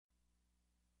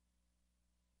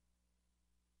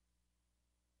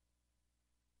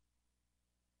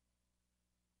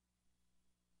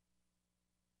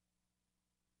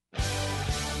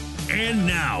And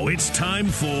now it's time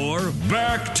for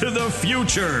Back to the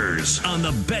Futures on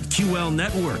the BetQL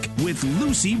Network with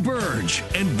Lucy Burge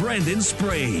and Brandon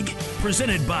Sprague.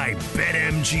 Presented by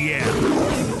BetMGM.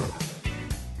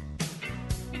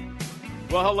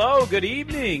 Well, hello, good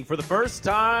evening. For the first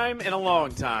time in a long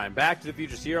time, Back to the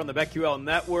Futures here on the BetQL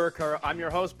Network. I'm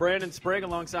your host, Brandon Sprague,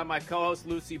 alongside my co-host,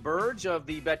 Lucy Burge of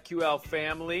the BetQL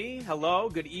family. Hello,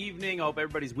 good evening. I hope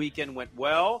everybody's weekend went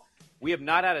well. We have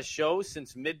not had a show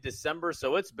since mid-December,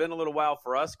 so it's been a little while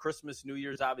for us. Christmas, New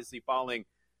Year's obviously falling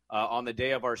on the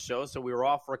day of our show, so we were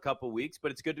off for a couple weeks,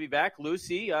 but it's good to be back.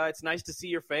 Lucy, it's nice to see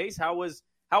your face. How were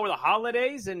the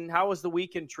holidays, and how was the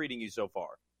weekend treating you so far?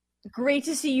 Great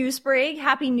to see you, Sprague.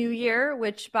 Happy New Year,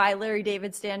 which by Larry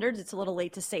David standards, it's a little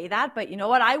late to say that. But you know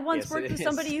what? I once worked with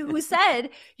somebody who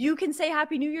said you can say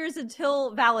Happy New Year's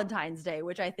until Valentine's Day,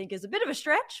 which I think is a bit of a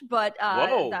stretch. But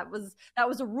that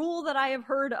was a rule that I have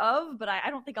heard of, but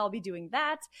I don't think I'll be doing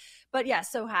that. But yeah,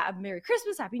 so Merry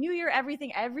Christmas, Happy New Year.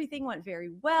 Everything went very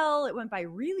well. It went by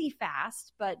really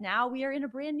fast, but now we are in a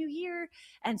brand new year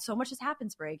and so much has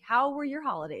happened, Sprague. How were your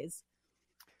holidays?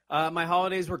 My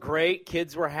holidays were great.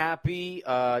 Kids were happy.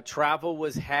 Travel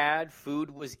was had. Food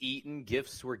was eaten.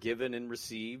 Gifts were given and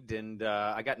received. And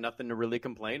I got nothing to really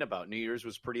complain about. New Year's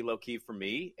was pretty low-key for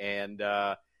me. And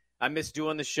I missed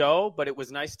doing the show, but it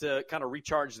was nice to kind of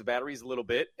recharge the batteries a little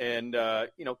bit and,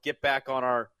 get back on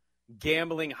our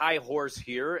gambling high horse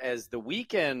here. As the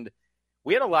weekend,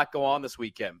 we had a lot go on this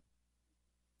weekend.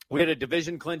 We had a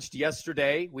division clinched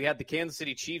yesterday. We had the Kansas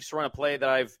City Chiefs run a play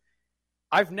that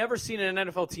I've never seen an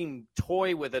NFL team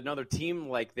toy with another team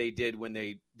like they did when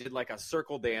they did like a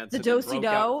circle dance. The do-si-do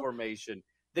formation.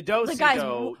 The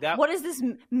do-si-do. What is this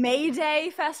May Day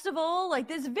festival? Like,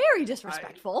 this is very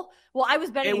disrespectful. Well, I was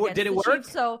betting against did it the work?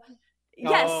 Chiefs, so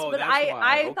yes, but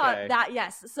I thought okay. that,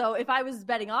 yes. So if I was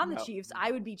betting on the Chiefs,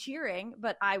 I would be cheering,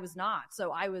 but I was not.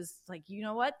 So I was like, you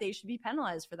know what? They should be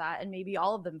penalized for that, and maybe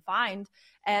all of them fined,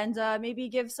 and maybe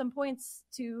give some points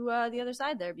to the other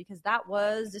side there, because that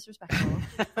was disrespectful.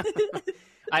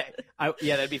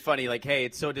 Yeah, that'd be funny. Like, hey,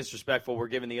 it's so disrespectful. We're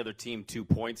giving the other team 2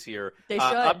 points here. They should.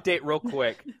 Update real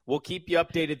quick. We'll keep you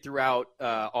updated throughout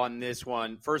on this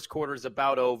one. First quarter is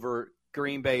about over.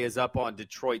 Green Bay is up on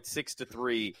Detroit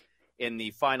 6-3 in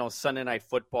the final Sunday Night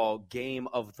Football game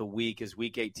of the week, as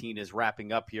Week 18 is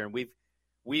wrapping up here. And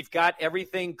we've got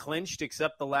everything clinched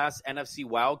except the last NFC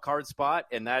wildcard spot,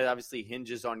 and that obviously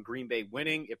hinges on Green Bay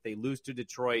winning. If they lose to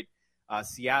Detroit,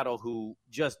 Seattle, who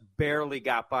just barely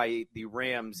got by the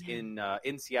Rams in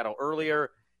Seattle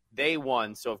earlier, they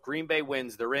won. So if Green Bay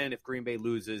wins, they're in. If Green Bay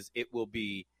loses, it will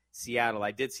be Seattle.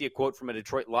 I did see a quote from a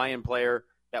Detroit Lion player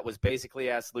that was basically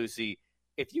asked Lucy,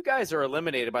 if you guys are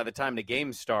eliminated by the time the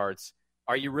game starts,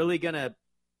 are you really going to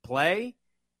play?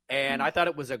 And I thought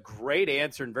it was a great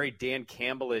answer and very Dan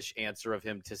Campbell-ish answer of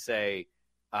him to say,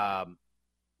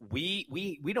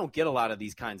 we don't get a lot of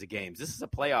these kinds of games. This is a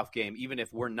playoff game, even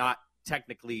if we're not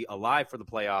technically alive for the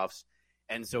playoffs.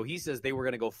 And so he says they were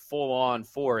going to go full on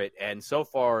for it. And so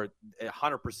far,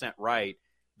 100% right.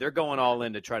 They're going all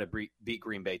in to try to beat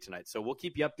Green Bay tonight. So we'll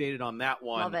keep you updated on that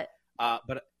one. Love it.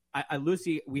 But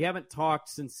Lucy, we haven't talked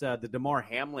since the Damar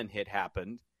Hamlin hit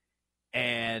happened.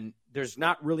 And there's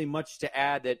not really much to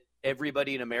add that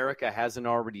everybody in America hasn't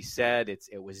already said.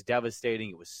 It was devastating.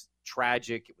 It was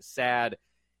tragic. It was sad.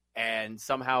 And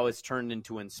somehow it's turned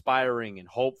into inspiring and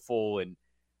hopeful and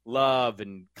love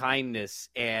and kindness.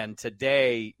 And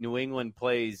today, New England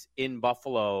plays in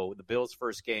Buffalo, the Bills'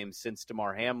 first game since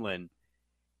Damar Hamlin.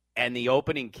 And the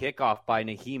opening kickoff by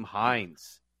Nyheim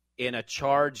Hines in a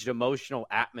charged, emotional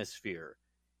atmosphere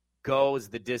goes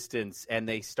the distance, and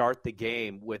they start the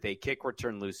game with a kick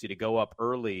return, Lucy, to go up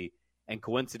early. And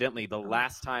coincidentally, the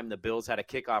last time the Bills had a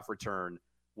kickoff return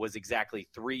was exactly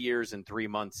 3 years and 3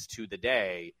 months to the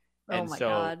day. And oh my so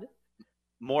God.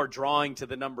 More drawing to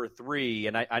the number 3.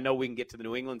 And I know we can get to the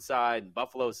New England side and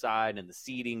Buffalo side and the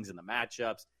seedings and the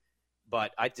matchups,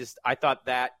 but I thought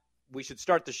that we should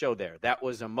start the show there. That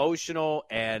was emotional,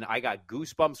 and I got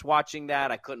goosebumps watching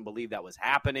that. I couldn't believe that was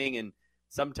happening. And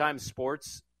sometimes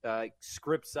sports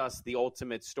scripts us the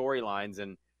ultimate storylines,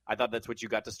 and I thought that's what you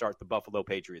got to start the Buffalo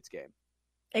Patriots game.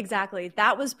 Exactly.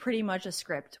 That was pretty much a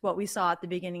script, what we saw at the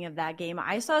beginning of that game.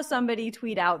 I saw somebody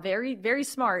tweet out, very, very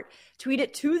smart, tweet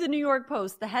it to the New York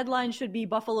Post. The headline should be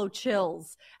Buffalo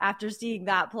Chills after seeing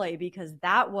that play, because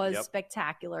that was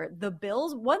spectacular. The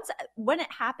Bills, when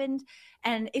it happened,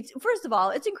 and it's, first of all,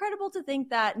 it's incredible to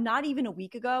think that not even a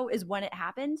week ago is when it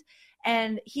happened.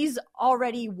 And he's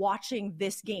already watching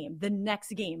this game, the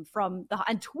next game and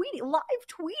live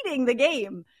tweeting the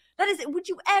game. Would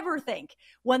you ever think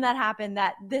when that happened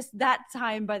that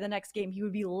time by the next game, he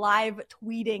would be live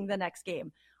tweeting the next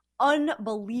game?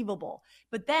 Unbelievable.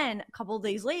 But then a couple of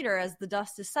days later, as the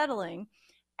dust is settling,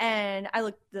 and I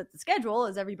looked at the schedule,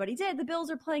 as everybody did, the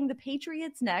Bills are playing the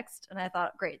Patriots next. And I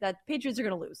thought, great, that Patriots are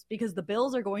going to lose because the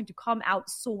Bills are going to come out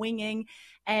swinging.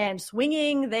 And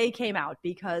swinging, they came out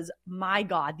because, my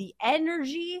God, the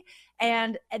energy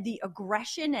and the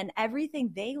aggression and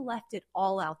everything, they left it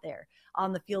all out there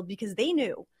on the field because they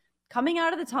knew coming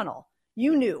out of the tunnel,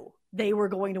 you knew they were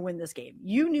going to win this game.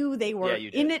 You knew they were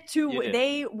in it to.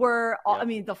 They were. Yeah. I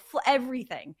mean,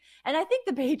 everything. And I think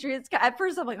the Patriots. At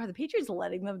first, I'm like, are the Patriots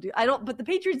letting them do? I don't. But the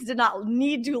Patriots did not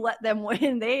need to let them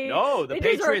win. The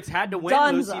Patriots had to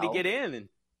win, Lucy, to get in.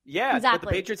 Yeah, exactly. But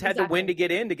the Patriots had to win to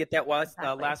get in to get that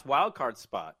last wild card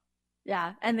spot.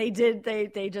 Yeah, and they did.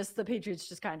 The Patriots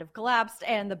just kind of collapsed,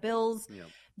 and the Bills. Yeah.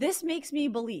 This makes me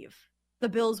believe the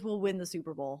Bills will win the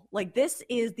Super Bowl. Like, this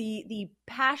is the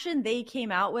passion they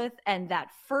came out with, and that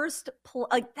first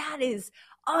that is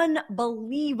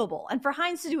unbelievable. And for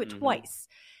Hines to do it twice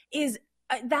is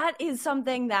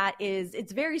something that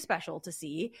it's very special to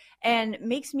see, and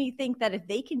makes me think that if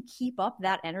they can keep up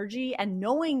that energy, and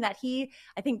knowing that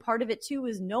I think part of it too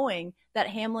is knowing that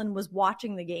Hamlin was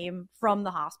watching the game from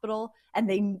the hospital, and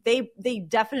they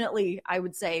definitely, I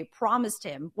would say, promised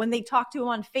him when they talked to him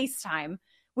on FaceTime,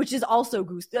 which is also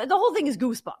the whole thing is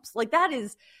goosebumps. Like, that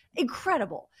is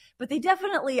incredible. But they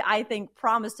definitely, I think,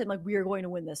 promised him, like, we are going to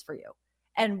win this for you.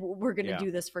 And we're going to do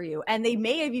this for you. And they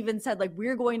may have even said, like,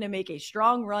 we're going to make a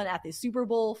strong run at the Super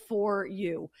Bowl for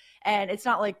you. And it's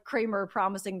not like Kramer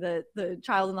promising the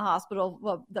child in the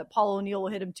hospital that Paul O'Neill will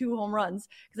hit him 2 home runs,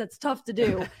 because that's tough to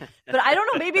do. But I don't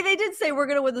know. Maybe they did say, we're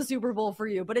going to win the Super Bowl for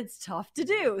you, but it's tough to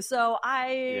do. So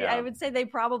I would say they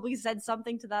probably said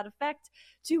something to that effect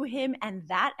to him. And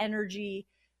that energy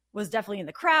was definitely in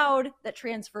the crowd that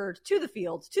transferred to the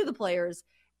field, to the players.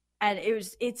 And it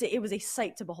was a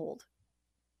sight to behold.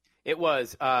 It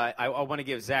was. I want to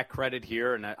give Zach credit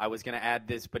here, and I was going to add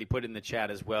this, but he put it in the chat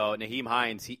as well. Nyheim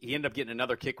Hines, he ended up getting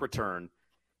another kick return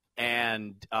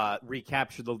and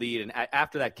recaptured the lead. And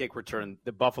after that kick return,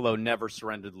 the Buffalo never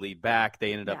surrendered the lead back.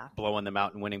 They ended up blowing them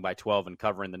out and winning by 12 and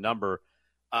covering the number.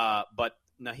 But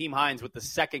Nyheim Hines, with the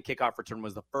second kickoff return,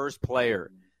 was the first player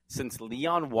since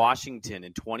Leon Washington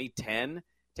in 2010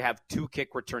 to have 2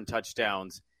 kick return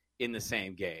touchdowns in the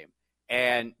same game.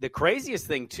 And the craziest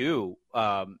thing, too,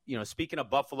 speaking of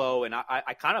Buffalo, and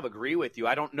I kind of agree with you.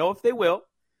 I don't know if they will,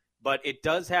 but it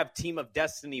does have Team of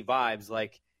Destiny vibes.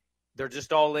 Like, they're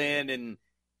just all in, and,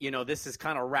 this has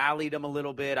kind of rallied them a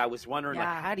little bit. I was wondering,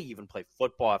 how do you even play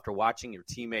football after watching your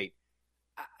teammate?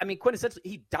 I mean, quintessentially,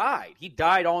 he died. He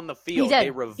died on the field. He did.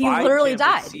 They revived he literally him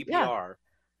died. with CPR.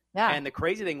 Yeah. And the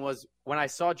crazy thing was, when I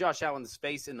saw Josh Allen's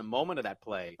face in the moment of that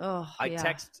play, I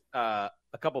text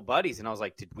a couple buddies, and I was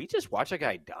like, did we just watch a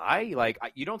guy die? Like,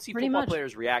 you don't see football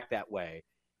players react that way.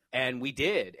 And we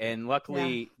did. And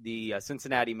luckily, the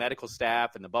Cincinnati medical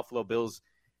staff and the Buffalo Bills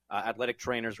athletic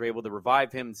trainers were able to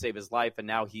revive him and save his life. And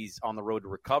now he's on the road to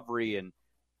recovery. And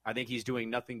I think he's doing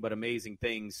nothing but amazing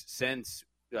things since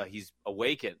he's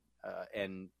awakened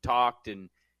and talked, and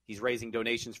he's raising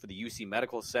donations for the UC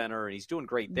Medical Center, and he's doing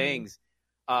great things.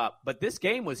 But this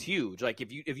game was huge. Like,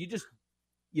 if you just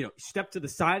step to the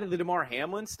side of the Damar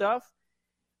Hamlin stuff,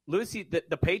 Lucy,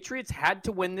 the Patriots had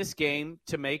to win this game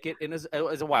to make it in as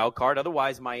a wild card.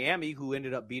 Otherwise, Miami, who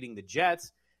ended up beating the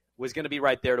Jets, was going to be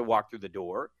right there to walk through the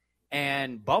door.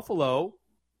 And Buffalo,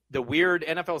 the weird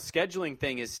NFL scheduling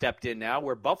thing has stepped in now,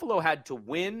 where Buffalo had to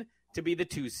win to be the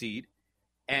 2 seed.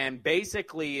 And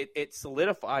basically, it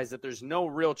solidifies that there's no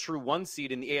real true 1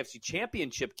 seed in the AFC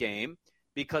Championship game,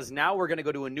 because now we're going to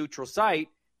go to a neutral site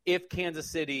if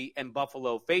Kansas City and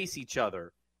Buffalo face each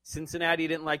other. Cincinnati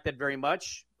didn't like that very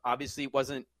much. Obviously, it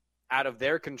wasn't out of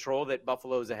their control that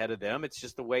Buffalo's ahead of them. It's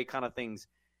just the way kind of things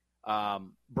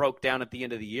broke down at the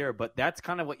end of the year. But that's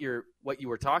kind of what you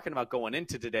were talking about going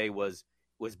into today was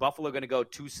Buffalo going to go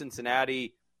to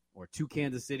Cincinnati or to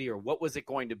Kansas City, or what was it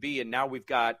going to be? And now we've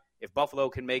got, if Buffalo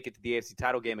can make it to the AFC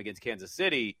title game against Kansas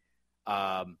City,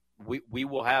 we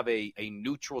will have a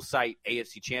neutral site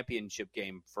AFC Championship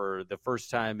game for the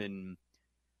first time in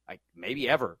maybe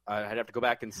ever. I'd have to go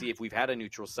back and see if we've had a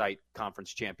neutral site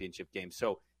conference championship game.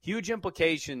 So huge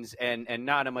implications, and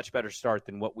not a much better start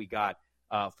than what we got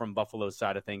from Buffalo's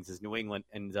side of things, as New England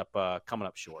ends up coming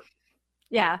up short.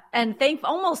 Yeah, and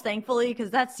almost thankfully,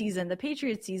 because that season, the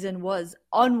Patriots season, was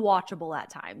unwatchable at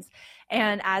times.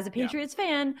 And as a Patriots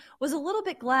fan, was a little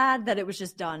bit glad that it was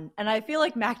just done. And I feel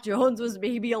like Mac Jones was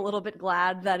maybe a little bit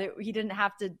glad that he doesn't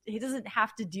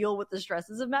have to deal with the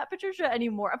stresses of Matt Patricia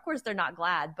anymore. Of course, they're not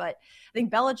glad, but I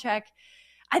think Belichick,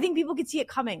 I think people could see it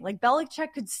coming. Like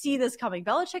Belichick could see this coming.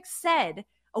 Belichick said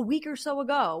a week or so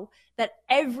ago that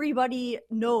everybody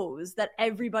knows that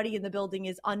everybody in the building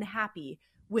is unhappy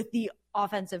with the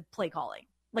offensive play calling.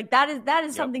 Like that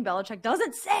is something Belichick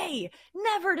doesn't say.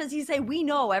 Never does he say, we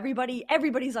know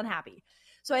everybody's unhappy.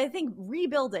 So I think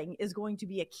rebuilding is going to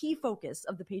be a key focus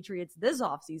of the Patriots this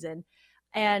offseason.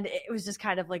 And it was just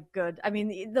kind of like good. I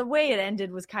mean, the way it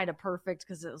ended was kind of perfect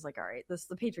because it was like, all right,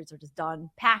 the Patriots are just done.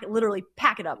 Literally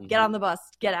pack it up, get on the bus,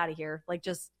 get out of here. Like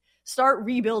just start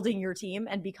rebuilding your team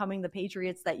and becoming the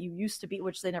Patriots that you used to be,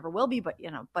 which they never will be, but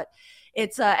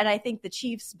it's and I think the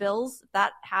Chiefs Bills, if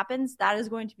that happens, that is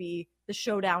going to be the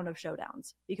showdown of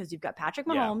showdowns because you've got Patrick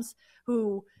Mahomes,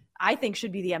 who I think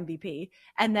should be the MVP,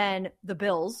 and then the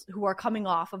Bills, who are coming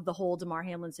off of the whole Damar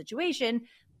Hamlin situation.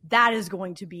 That is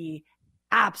going to be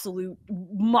absolute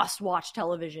must-watch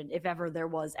television if ever there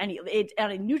was any. At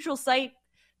a neutral site,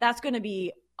 that's going to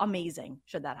be amazing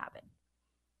should that happen.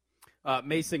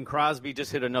 Mason Crosby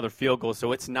just hit another field goal,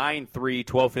 so it's 9-3,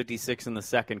 12:56 in the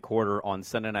second quarter on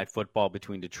Sunday Night Football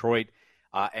between Detroit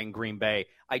and Green Bay.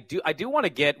 I do want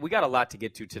to we got a lot to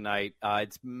get to tonight.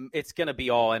 It's going to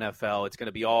be all NFL. It's going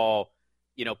to be all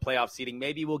playoff seeding.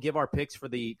 Maybe we'll give our picks for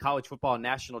the college football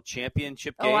national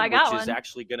championship game, which is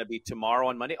actually going to be tomorrow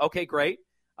on Monday. Okay, great.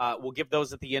 We'll give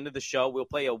those at the end of the show. We'll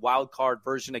play a wild card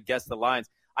version of Guess the Lines.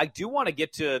 I do want to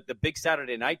get to the big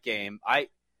Saturday night game.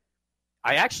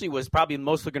 I actually was probably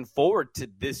most looking forward to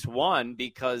this one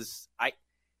because I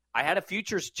had a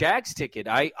futures Jags ticket.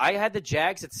 I had the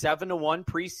Jags at 7-1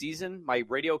 preseason. My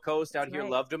radio co-host out here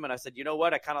loved them, and I said, you know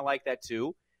what? I kind of like that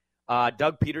too.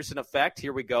 Doug Peterson effect.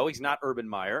 Here we go. He's not Urban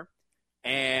Meyer.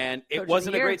 And it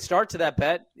wasn't a great start to that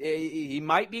bet. He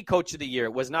might be coach of the year.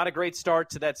 It was not a great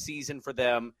start to that season for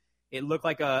them. It looked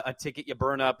like a ticket you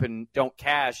burn up and don't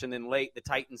cash, and then late the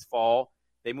Titans fall.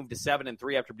 They moved to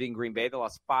 7-3 after beating Green Bay. They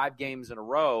lost 5 games in a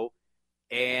row.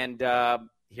 And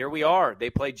here we are.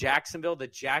 They play Jacksonville. The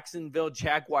Jacksonville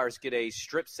Jaguars get a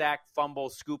strip sack,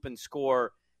 fumble, scoop, and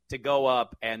score to go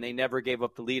up, and they never gave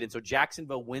up the lead. And so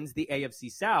Jacksonville wins the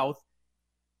AFC South,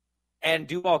 and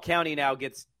Duval County now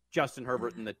gets Justin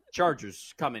Herbert and the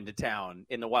Chargers coming to town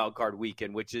in the wild card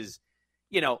weekend, which is,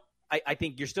 I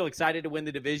think you're still excited to win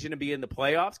the division and be in the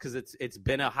playoffs because it's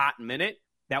been a hot minute.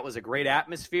 That was a great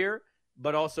atmosphere.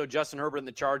 But also Justin Herbert and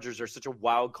the Chargers are such a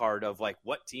wild card of like,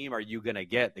 what team are you going to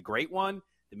get? The great one,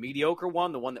 the mediocre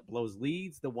one, the one that blows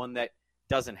leads, the one that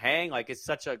doesn't hang. Like it's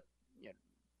such a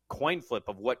coin flip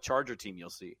of what Charger team you'll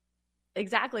see.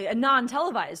 Exactly. A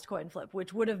non-televised coin flip,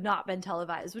 which would have not been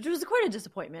televised, which was quite a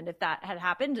disappointment if that had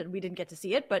happened and we didn't get to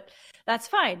see it, but that's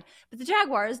fine. But the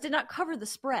Jaguars did not cover the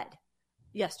spread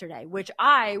yesterday, which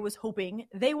I was hoping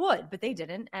they would, but they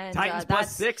didn't. And Titans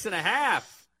plus 6.5.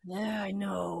 Yeah, I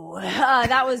know.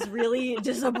 That was really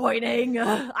disappointing.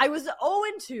 I was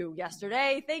 0-2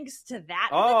 yesterday, thanks to that.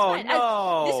 Oh,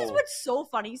 no. This is what's so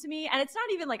funny to me, and it's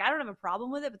not even like I don't have a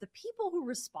problem with it, but the people who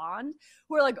respond,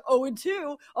 who are like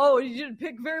 0-2, oh, you didn't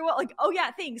pick very well. Like, oh yeah,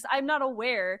 thanks. I'm not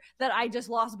aware that I just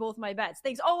lost both my bets.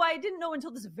 Thanks. Oh, I didn't know until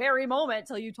this very moment,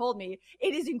 till you told me.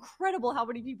 It is incredible how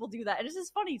many people do that, and it's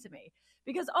just funny to me.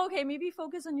 Because, okay, maybe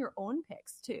focus on your own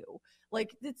picks too.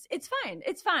 Like it's fine.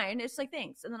 It's fine. It's like,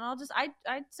 thanks. And then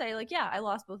I'd say like, yeah, I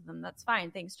lost both of them. That's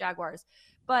fine. Thanks, Jaguars.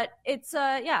 But it's,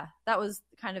 that was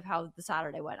kind of how the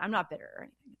Saturday went. I'm not bitter or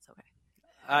anything. It's okay.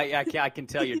 I can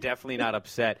tell you're definitely not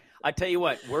upset. I tell you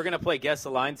what, we're going to play Guess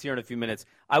the Lines here in a few minutes.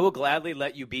 I will gladly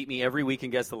let you beat me every week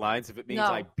in Guess the Lines if it means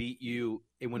I beat you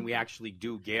when we actually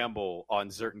do gamble on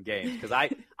certain games. Because I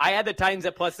had the Titans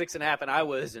at plus 6.5, and I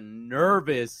was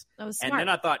nervous. That was smart. And then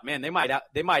I thought, man, they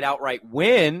might outright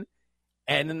win.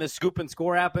 And then the scoop and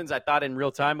score happens. I thought in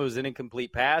real time it was an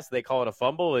incomplete pass. They call it a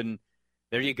fumble, and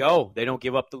there you go. They don't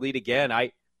give up the lead again.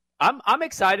 I'm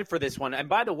excited for this one. And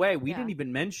by the way, we didn't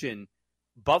even mention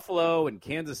Buffalo and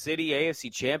Kansas City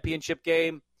AFC Championship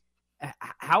game.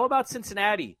 How about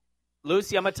Cincinnati?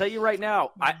 Lucy, I'm going to tell you right now,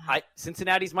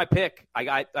 Cincinnati's my pick.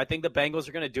 I think the Bengals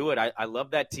are going to do it. I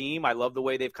love that team. I love the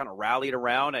way they've kind of rallied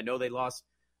around. I know they lost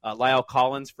Lyle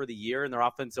Collins for the year, and their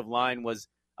offensive line was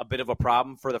a bit of a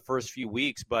problem for the first few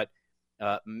weeks. But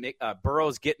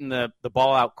Burrow's getting the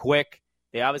ball out quick.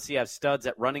 They obviously have studs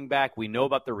at running back. We know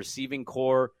about the receiving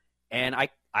core. And I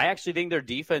actually think their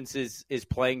defense is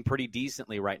playing pretty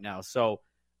decently right now. So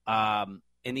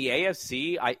in the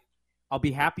AFC, I'll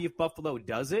be happy if Buffalo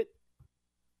does it.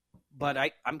 but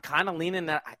I'm kind of leaning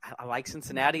that I like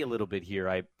Cincinnati a little bit here.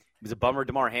 It was a bummer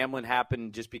Damar Hamlin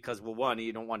happened just because, well, one,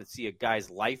 you don't want to see a guy's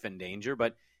life in danger,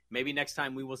 but maybe next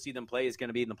time we will see them play is going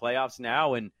to be in the playoffs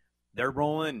now, and they're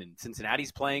rolling, and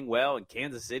Cincinnati's playing well, and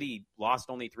Kansas City lost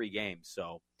only 3 games.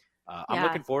 So I'm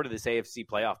looking forward to this AFC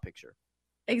playoff picture.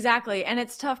 Exactly. And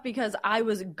it's tough because I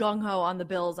was gung-ho on the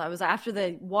Bills. I was after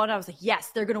the one, I was like,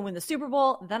 yes, they're going to win the Super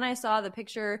Bowl. Then I saw the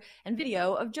picture and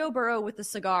video of Joe Burrow with the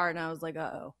cigar, and I was like,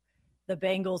 uh-oh, the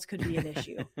Bengals could be an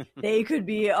issue. They could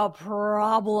be a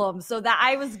problem. So that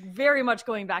I was very much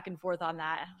going back and forth on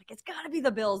that. I'm like, it's got to be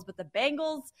the Bills, but the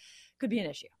Bengals could be an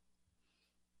issue.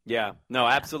 Yeah, no,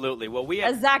 absolutely. Well,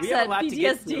 as Zach said,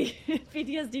 PTSD,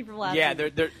 PTSD from last week.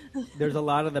 Yeah, there's a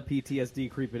lot of the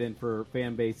PTSD creeping in for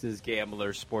fan bases,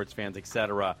 gamblers, sports fans,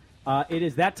 etc. It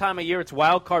is that time of year. It's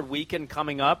Wild Card Weekend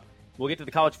coming up. We'll get to the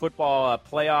college football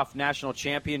playoff national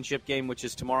championship game, which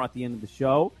is tomorrow at the end of the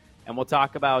show, and we'll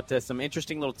talk about some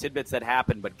interesting little tidbits that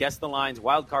happened. But Guess the Lines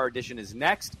Wild Card Edition is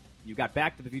next. You got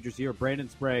Back to the Futures here, Brandon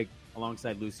Sprague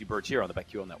alongside Lucy Birch here on the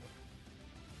BetQL Network.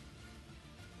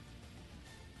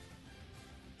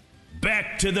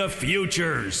 Back to the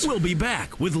Futures. We'll be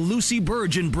back with Lucy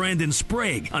Burge and Brandon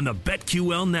Sprague on the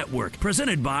BetQL Network,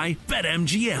 presented by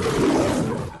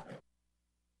BetMGM.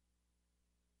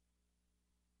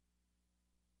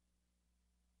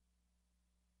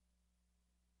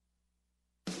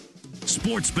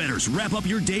 Sports bettors, wrap up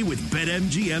your day with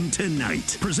BetMGM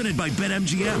tonight. Presented by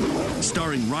BetMGM.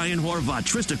 Starring Ryan Horvath,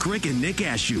 Trista Crick, and Nick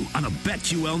Ashew on the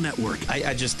BetQL Network.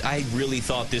 I really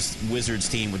thought this Wizards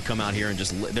team would come out here and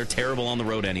they're terrible on the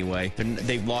road anyway.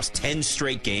 They've lost 10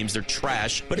 straight games. They're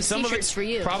trash. But some of it's for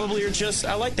you. Probably are just,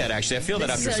 I like that actually. I feel that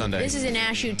after Sunday. This is an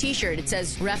Ashew t-shirt. It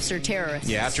says refs are terrorists.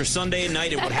 Yeah, after Sunday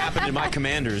night and what happened to my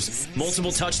Commanders.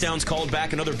 Multiple touchdowns called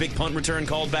back, another big punt return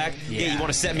called back. Yeah, you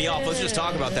want to set me off? Let's just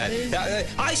talk about that.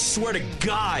 I swear to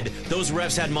God, those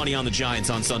refs had money on the Giants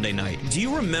on Sunday night. Do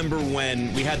you remember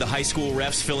when we had the high school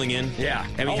refs filling in? Yeah.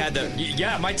 And we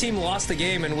had my team lost the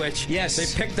game in which they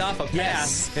picked off a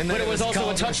pass. And but it was also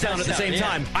a touchdown at the same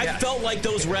time. I felt like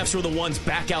those refs were the ones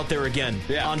back out there again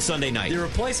on Sunday night. The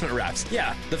replacement refs.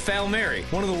 Yeah. The Foul Mary.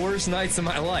 One of the worst nights of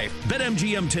my life.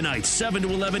 BetMGM tonight, 7 to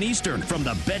 11 Eastern from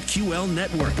the BetQL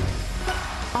Network.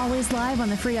 Always live on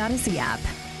the free Odyssey app.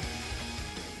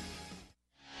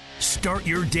 Start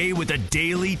your day with a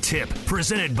daily tip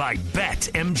presented by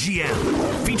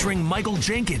BetMGM, featuring Michael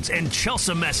Jenkins and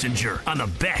Chelsea Messenger on the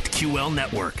BetQL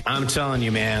Network. I'm telling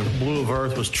you, man, Blue of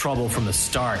Earth was trouble from the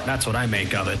start. That's what I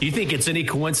make of it. You think it's any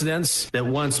coincidence that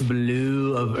once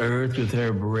Blue of Earth, with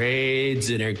her braids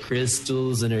and her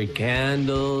crystals and her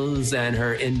candles and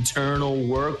her internal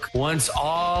work, once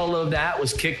all of that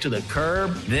was kicked to the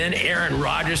curb, then Aaron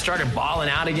Rodgers started balling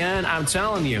out again? I'm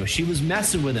telling you, she was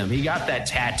messing with him. He got that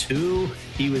tattoo.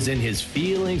 He was in his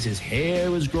feelings. His hair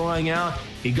was growing out.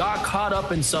 He got caught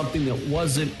up in something that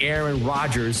wasn't Aaron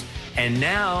Rodgers. And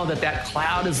now that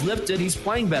cloud is lifted, he's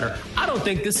playing better. I don't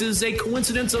think this is a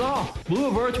coincidence at all. Blue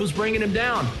of Earth was bringing him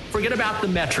down. Forget about the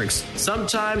metrics.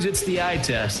 Sometimes it's the eye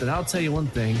test. And I'll tell you one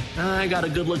thing. I got a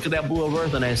good look at that Blue of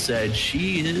Earth, and I said,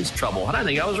 she is trouble. And I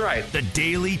think I was right. The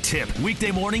Daily Tip,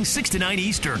 weekday morning, 6 to 9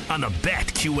 Eastern on the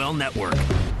BetQL Network.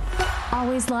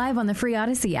 Always live on the free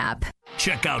Odyssey app.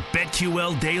 Check out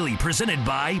BetQL Daily, presented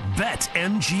by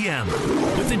BetMGM,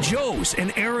 with the Joes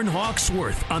and Aaron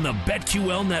Hawksworth on the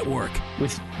BetQL Network.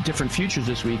 With different futures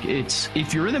this week, it's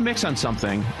if you're in the mix on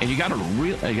something and you got a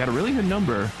really good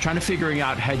number, trying to figuring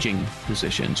out hedging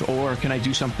positions, or can I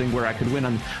do something where I could win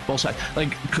on both sides?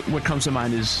 Like what comes to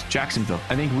mind is Jacksonville.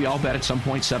 I think we all bet at some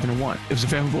point 7-1. It was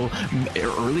available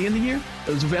early in the year.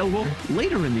 It was available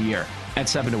later in the year at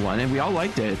 7-1, and we all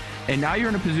liked it. And now you're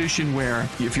in a position where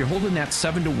if you're holding that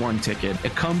 7-1 ticket,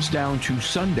 it comes down to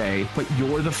Sunday, but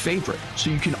you're the favorite. So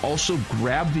you can also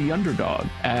grab the underdog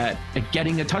at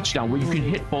getting a touchdown where you can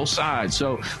hit both sides.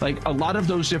 So like a lot of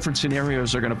those different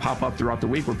scenarios are going to pop up throughout the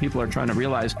week where people are trying to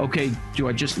realize, okay, do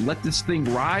I just let this thing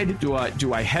ride? Do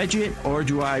I hedge it? Or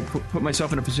do I put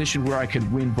myself in a position where I could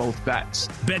win both bets?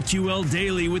 BetQL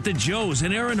Daily with the Joes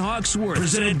and Aaron Hawksworth,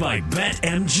 presented by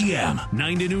BetMGM,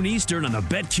 9 to noon Eastern on the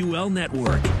BetQL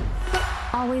Network.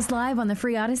 Always live on the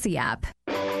free Odyssey app.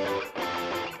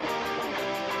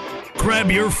 Grab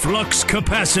your flux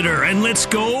capacitor and let's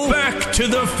go back to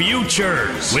the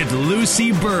futures with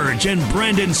Lucy Burge and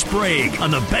Brandon Sprague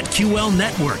on the BetQL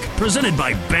Network, presented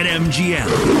by BetMGM.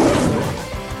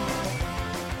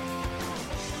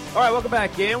 All right, welcome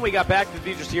back in. We got Back to the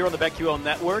Futures here on the BetQL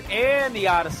Network and the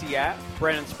Odyssey app.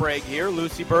 Brandon Sprague here.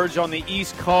 Lucy Burge on the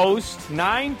East Coast,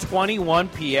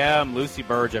 9:21 p.m. Lucy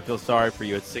Burge, I feel sorry for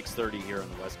you. It's 6:30 here on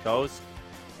the West Coast.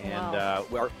 And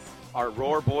Our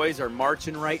Roar boys are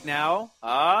marching right now.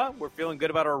 We're feeling good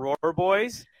about our Roar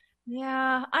boys.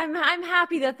 Yeah, I'm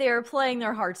happy that they're playing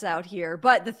their hearts out here.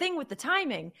 But the thing with the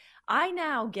timing, I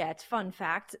now get, fun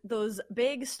fact, those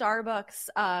big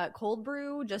Starbucks cold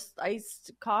brew, just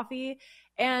iced coffee,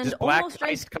 and just black almost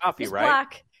drank iced coffee, right?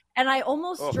 Black, and I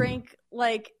almost drank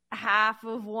like half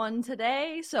of one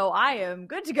today, so I am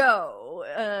good to go.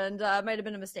 And might have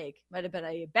been a mistake, might have been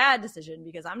a bad decision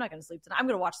because I'm not going to sleep tonight. I'm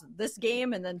going to watch this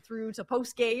game and then through to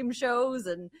post game shows,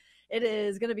 and it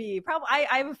is going to be probably.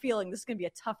 I have a feeling this is going to be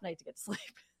a tough night to get to sleep.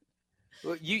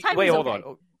 Well, wait, hold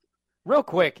on, real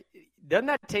quick. Doesn't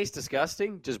that taste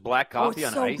disgusting? Just black coffee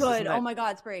on so ice. So good. That... Oh my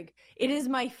God, Sprague. It is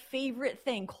my favorite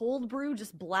thing. Cold brew,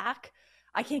 just black.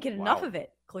 I can't get enough of it.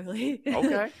 Clearly,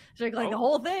 okay. Drink the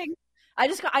whole thing. I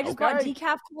just got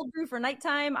decaf cold brew for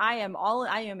nighttime. I am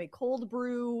a cold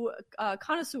brew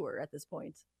connoisseur at this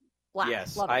point. Black.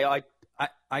 Yes,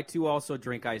 I too also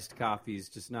drink iced coffees,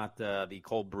 just not the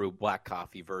cold brew black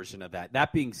coffee version of that.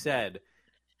 That being said,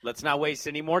 let's not waste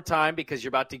any more time because you're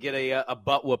about to get a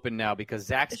butt whooping now because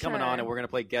Zach's coming on and we're going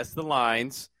to play Guess the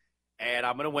Lines, and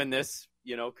I'm going to win this.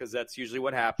 Because that's usually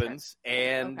what happens,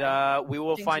 and we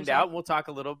will find out. And we'll talk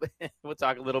a little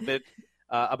bit.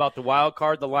 About the wild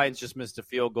card. The Lions just missed a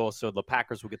field goal, so the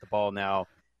Packers will get the ball now,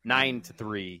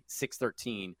 9-3,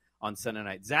 6-13 on Sunday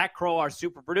night. Zach Kroll, our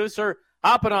super producer,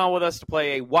 hopping on with us to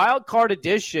play a wild card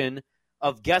edition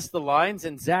of Guess the Lines.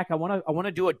 And Zach, I want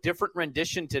to do a different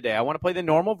rendition today. I want to play the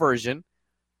normal version,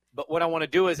 but what I want to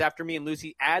do is after me and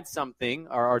Lucy add something,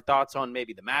 our thoughts on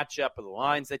maybe the matchup or the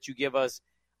lines that you give us.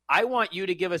 I want you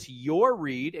to give us your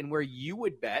read and where you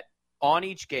would bet on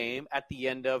each game at the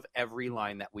end of every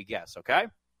line that we guess, okay?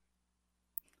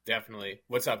 Definitely.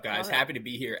 What's up, guys? Happy to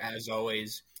be here as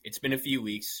always. It's been a few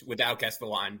weeks without Guess the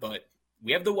Line, but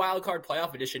we have the Wild Card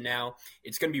Playoff Edition now.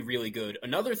 It's going to be really good.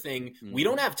 Another thing, we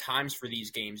don't have times for these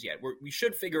games yet. We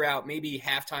should figure out maybe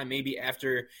halftime, maybe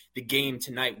after the game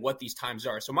tonight, what these times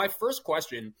are. So my first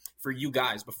question for you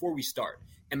guys before we start,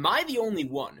 am I the only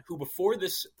one who, before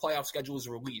this playoff schedule is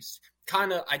released,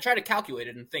 I try to calculate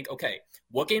it and think, okay,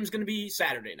 what game's going to be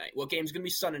Saturday night? What game's going to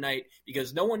be Sunday night?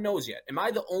 Because no one knows yet. Am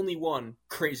I the only one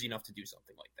crazy enough to do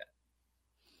something like that?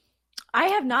 I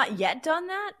have not yet done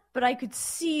that, but I could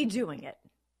see doing it.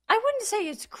 I wouldn't say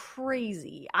it's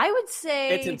crazy. I would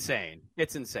say... It's insane.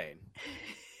 It's insane.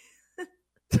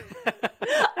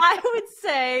 I would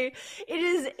say it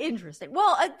is interesting.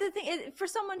 Well, the thing is, for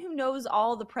someone who knows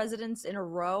all the presidents in a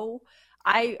row,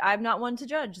 I'm not one to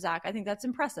judge, Zach. I think that's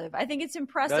impressive. I think it's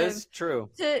impressive. That is true.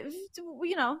 To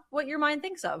what your mind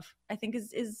thinks of, I think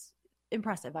is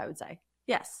impressive, I would say.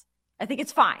 Yes. I think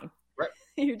it's fine. Right.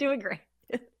 You're doing great.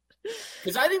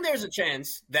 Because I think there's a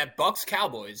chance that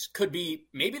Bucks-Cowboys could be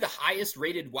maybe the highest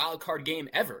rated wild card game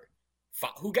ever.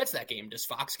 Who gets that game? Does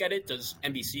Fox get it? Does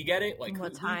NBC get it? Like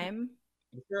what time?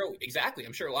 Exactly.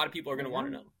 I'm sure a lot of people are going to want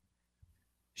to know.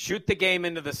 Shoot the game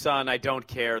into the sun. I don't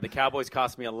care. The Cowboys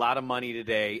cost me a lot of money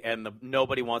today, and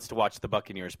nobody wants to watch the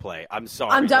Buccaneers play. I'm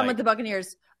sorry. I'm done with the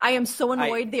Buccaneers. I am so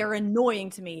annoyed. They are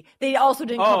annoying to me. They also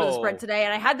didn't cover the spread today,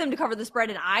 and I had them to cover the spread,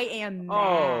 and I am mad.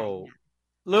 Oh,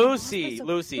 Lucy.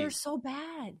 They're so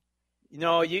bad.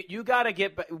 No, you got to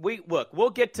get – we'll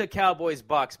get to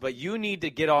Cowboys-Bucks, but you need to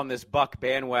get on this Buck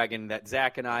bandwagon that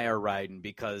Zach and I are riding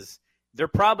because they're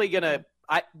probably going to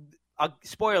 –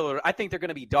 spoiler, I think they're going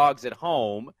to be dogs at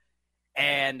home,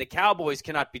 and the Cowboys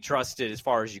cannot be trusted as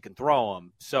far as you can throw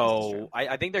them. So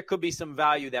I think there could be some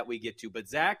value that we get to. But,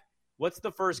 Zach, what's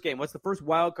the first game? What's the first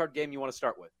wild card game you want to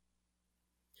start with?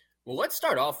 Well, let's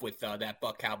start off with that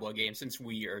Buck-Cowboy game since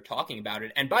we are talking about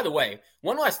it. And, by the way,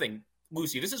 one last thing.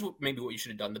 Lucy, this is maybe what you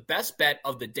should have done. The best bet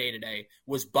of the day today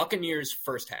was Buccaneers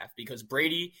first half because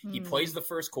Brady, he plays the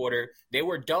first quarter. They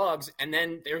were dogs, and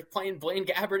then they were playing Blaine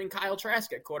Gabbert and Kyle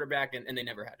Trask at quarterback, and they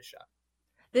never had a shot.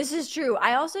 This is true.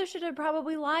 I also should have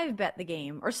probably live bet the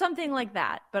game or something like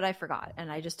that, but I forgot,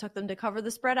 and I just took them to cover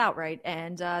the spread outright,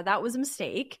 and that was a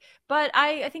mistake. But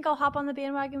I think I'll hop on the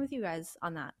bandwagon with you guys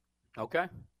on that. Okay.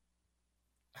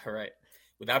 All right.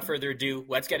 Without further ado,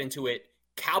 let's get into it.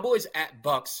 Cowboys at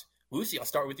Bucks. Lucy, I'll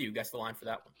start with you. Guess the line for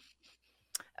that one.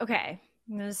 Okay.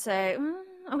 I'm going to say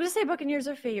Buccaneers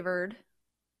are favored.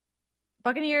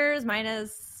 Buccaneers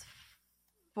minus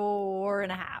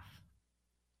 4.5.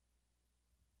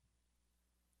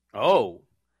 Oh.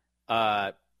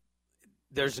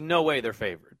 There's no way they're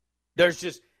favored. There's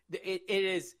just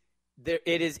it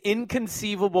is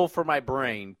inconceivable for my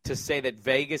brain to say that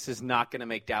Vegas is not going to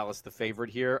make Dallas the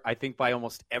favorite here. I think by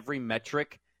almost every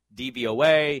metric,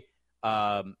 DVOA,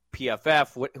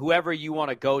 PFF, whoever you want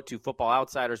to go to, Football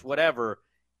Outsiders, whatever,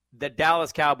 the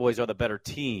Dallas Cowboys are the better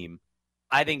team.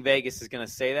 I think Vegas is going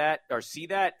to say that or see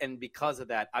that, and because of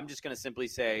that, I'm just going to simply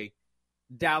say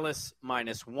Dallas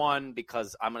 -1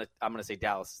 because I'm going to say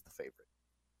Dallas is the favorite.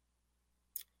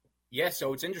 Yeah,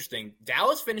 so it's interesting.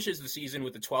 Dallas finishes the season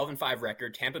with a 12-5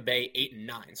 record. Tampa Bay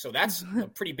 8-9. So that's a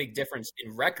pretty big difference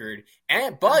in record.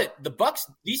 But the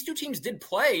Bucks, these two teams did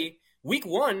play Week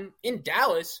 1 in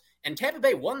Dallas, and Tampa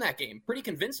Bay won that game pretty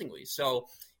convincingly. So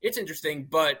it's interesting,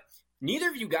 but neither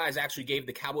of you guys actually gave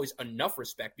the Cowboys enough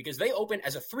respect because they open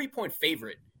as a 3-point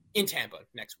favorite in Tampa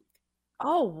next week.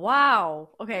 Oh,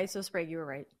 wow. Okay, so Sprague, you were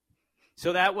right.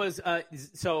 So that was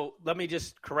so let me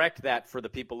just correct that for the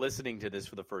people listening to this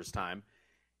for the first time.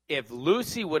 If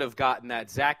Lucy would have gotten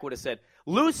that, Zach would have said,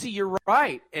 Lucy, you're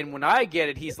right. And when I get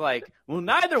it, he's like, well,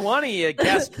 neither one of you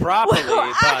guessed properly,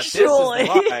 but actually, this is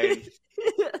the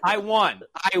line.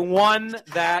 I won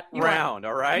that round,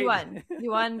 all right?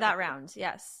 You won that round,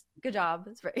 yes. Good job.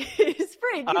 Sprague,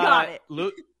 you got it.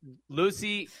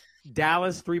 Lucy,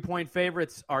 Dallas 3-point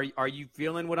favorites. Are you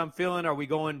feeling what I'm feeling? Are we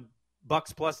going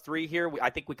Bucks +3 here? I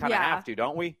think we kind of have to,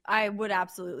 don't we? I would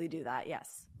absolutely do that,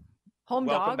 yes. Welcome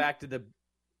dog.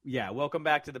 Welcome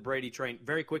back to the Brady train.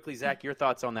 Very quickly, Zach, your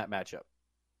thoughts on that matchup.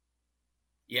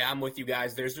 Yeah, I'm with you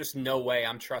guys. There's just no way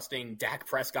I'm trusting Dak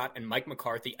Prescott and Mike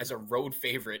McCarthy as a road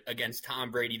favorite against Tom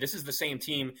Brady. This is the same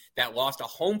team that lost a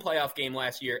home playoff game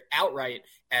last year outright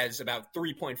as about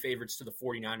 3-point favorites to the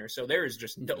 49ers. So there is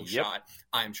just no shot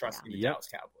I'm trusting the Dallas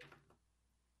Cowboys.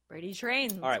 Brady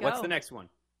train. All right, what's the next one?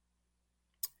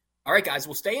 All right, guys,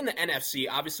 we'll stay in the NFC.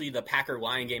 Obviously, the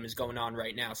Packer-Lion game is going on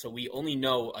right now, so we only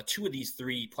know 2 of these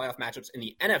 3 playoff matchups in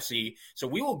the NFC. So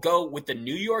we will go with the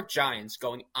New York Giants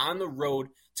going on the road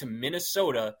to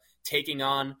Minnesota, taking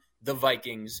on the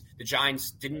Vikings. The Giants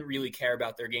didn't really care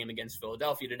about their game against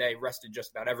Philadelphia today, rested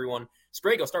just about everyone.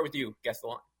 Sprague, I'll start with you. Guess the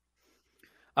line.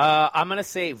 I'm going to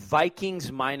say Vikings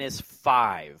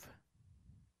 -5.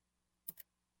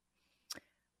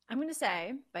 I'm going to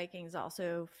say Vikings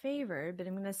also favored, but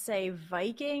I'm going to say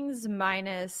Vikings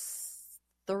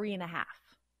 -3.5.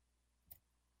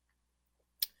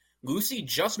 Lucy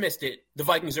just missed it. The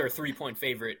Vikings are a 3-point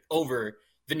favorite over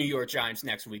the New York Giants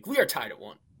next week. We are tied at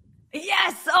 1.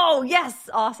 Yes. Oh, yes.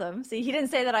 Awesome. See, he didn't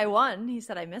say that I won. He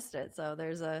said I missed it. So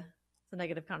there's a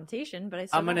negative connotation, but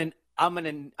I'm gonna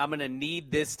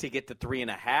need this to get to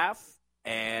 3.5.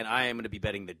 And I am going to be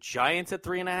betting the Giants at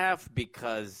 3.5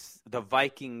 because the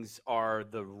Vikings are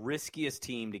the riskiest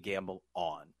team to gamble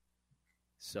on.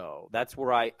 So that's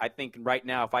where I think right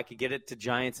now, if I could get it to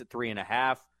Giants at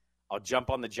 3.5, I'll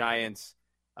jump on the Giants.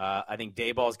 I think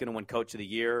Daboll is going to win Coach of the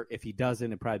Year. If he doesn't,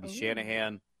 it'd probably be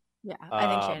Shanahan. Yeah, I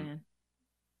think Shanahan.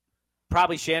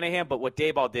 Probably Shanahan, but what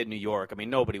Daboll did in New York, I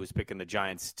mean, nobody was picking the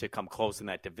Giants to come close in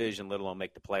that division, let alone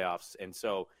make the playoffs. And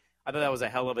so I thought that was a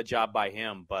hell of a job by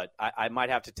him, but I might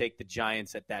have to take the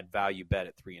Giants at that value bet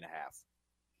at 3.5.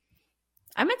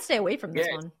 I might stay away from this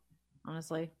one,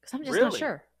 honestly, because I'm just not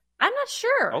sure. I'm not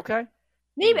sure. Okay.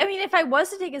 Maybe, I mean, if I was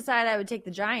to take a side, I would take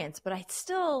the Giants, but I'm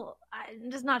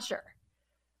just not sure.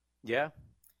 Yeah.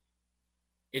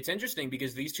 It's interesting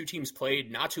because these two teams played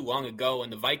not too long ago,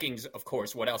 and the Vikings, of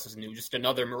course, what else is new? Just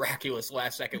another miraculous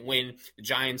last-second win. The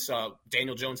Giants,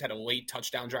 Daniel Jones had a late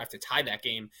touchdown drive to tie that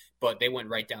game, but they went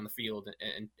right down the field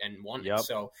and won it.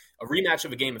 So a rematch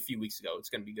of a game a few weeks ago. It's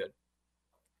going to be good.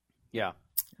 Yeah.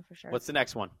 For sure. What's the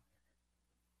next one?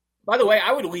 By the way,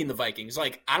 I would lean the Vikings.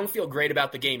 Like, I don't feel great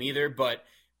about the game either, but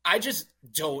I just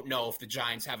don't know if the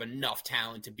Giants have enough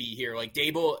talent to be here. Like,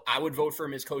 Daboll, I would vote for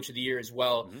him as Coach of the Year as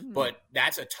well, but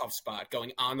that's a tough spot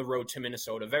going on the road to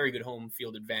Minnesota. Very good home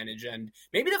field advantage, and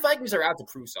maybe the Vikings are out to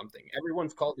prove something.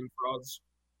 Everyone's called them frauds.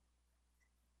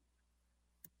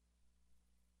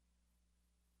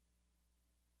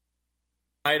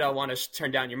 I want to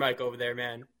turn down your mic over there,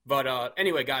 man. But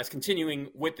anyway, guys, continuing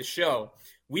with the show,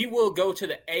 we will go to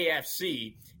the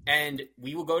AFC, and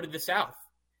we will go to the South.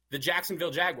 The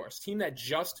Jacksonville Jaguars, team that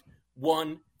just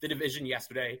won the division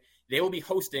yesterday. They will be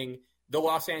hosting the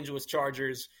Los Angeles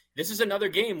Chargers. This is another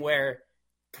game where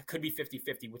it could be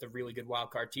 50-50 with a really good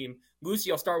wildcard team.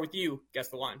 Lucy, I'll start with you. Guess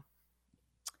the line.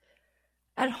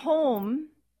 At home,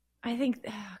 I think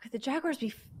could the Jaguars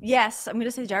be? Yes, I'm going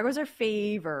to say the Jaguars are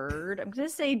favored. I'm going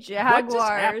to say Jaguars. What just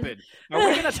happened? Are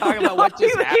we going to talk about what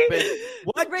just happened?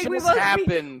 What just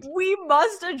happened? We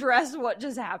must address what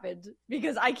just happened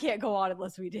because I can't go on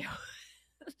unless we do.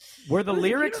 Were the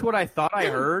lyrics what I thought I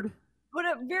heard? What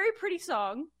a very pretty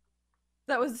song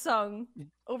that was sung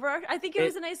over. I think it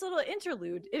was a nice little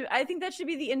interlude. I think that should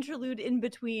be the interlude in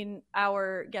between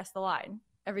our Guess the Line.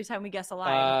 Every time we guess a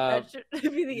line, that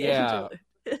should be the interlude.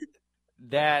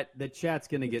 That the chat's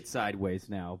going to get sideways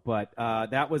now, but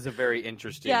that was a very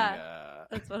interesting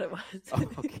That's what it was. Oh,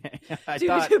 okay.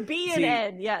 To be an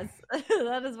N, yes.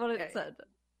 That is what it said.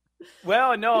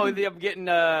 Well, no, I'm getting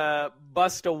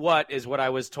bust a what is what I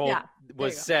was told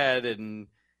was said, and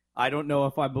I don't know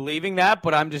if I'm believing that,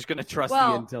 but I'm just going to trust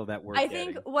you until that word. I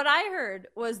think what I heard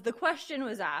was the question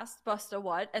was asked, bust a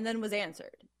what, and then was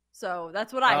answered. So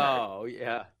that's what I heard. Oh,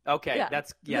 yeah. Okay. Yeah.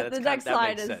 That's the next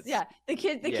slide is sense. The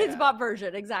Kids Bop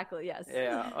version. Exactly. Yes.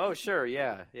 Yeah. Oh, sure.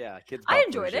 Yeah. Kids Bop I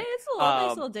enjoyed version. it. It's a little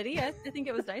nice little ditty. I think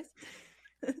it was nice.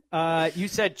 You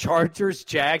said Chargers,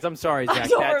 Jags. I'm sorry, Zach.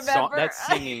 That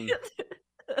singing,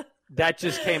 that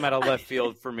just came out of left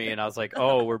field for me, and I was like,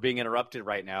 "Oh, we're being interrupted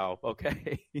right now."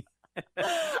 Okay.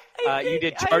 You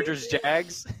did Chargers,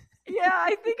 Jags. Yeah,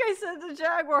 I think I said the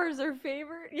Jaguars are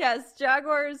favored. Yes,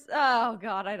 Jaguars. Oh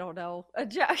God, I don't know.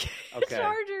 Chargers.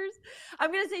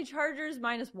 I'm gonna say Chargers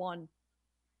 -1.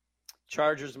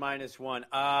 Chargers -1.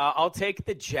 I'll take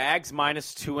the Jags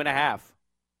 -2.5.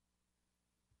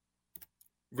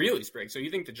 Really, Sprague? So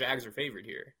you think the Jags are favored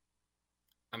here?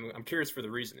 I'm curious for the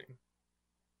reasoning.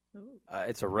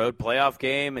 It's a road playoff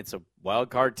game. It's a wild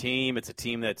card team. It's a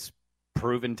team that's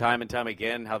proven time and time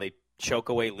again how they choke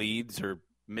away leads or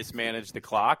mismanage the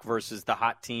clock versus the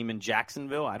hot team in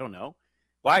Jacksonville. I don't know.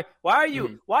 Why are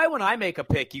you? Why when I make a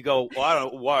pick you go? Well, I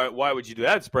don't. Why would you do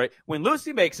that, Sprague? When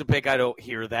Lucy makes a pick, I don't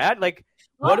hear that. Like,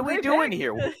 what are we doing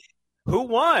here? Who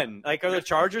won? Like, are the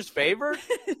Chargers favored?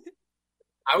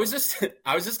 I was just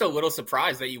a little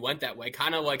surprised that you went that way,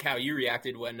 kind of like how you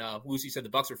reacted when Lucy said the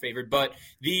Bucs were favored. But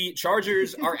the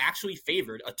Chargers are actually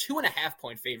favored, a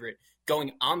 2.5-point favorite,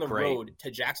 going on the road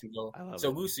to Jacksonville.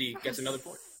 So Lucy gets another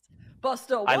point.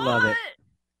 Busta, what? I love it.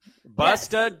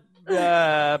 Busta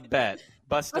bet.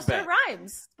 Busta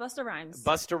Rhymes. Busta Rhymes.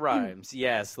 Busta Rhymes.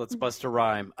 Yes, let's bust a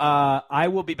rhyme. I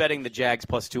will be betting the Jags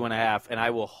 +2.5, and I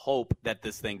will hope that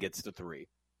this thing gets to 3.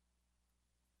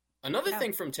 Another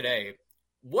thing from today.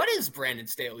 What is Brandon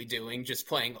Staley doing, just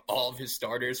playing all of his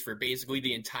starters for basically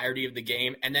the entirety of the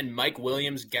game, and then Mike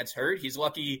Williams gets hurt? He's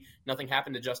lucky nothing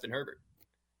happened to Justin Herbert.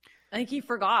 I think he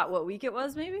forgot what week it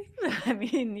was, maybe? I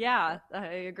mean, yeah, I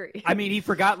agree. I mean, he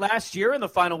forgot last year in the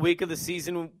final week of the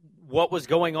season what was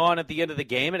going on at the end of the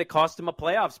game, and it cost him a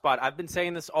playoff spot. I've been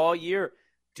saying this all year.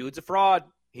 Dude's a fraud.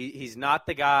 He's not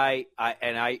the guy,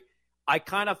 I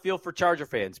kind of feel for Charger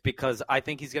fans because I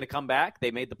think he's going to come back.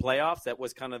 They made the playoffs. That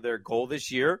was kind of their goal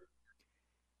this year.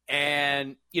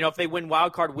 And, if they win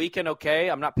wild card weekend, okay,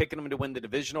 I'm not picking them to win the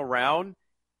divisional round.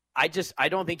 I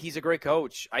don't think he's a great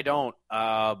coach. I don't.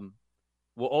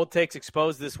 Old Takes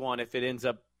expose this one if it ends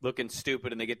up looking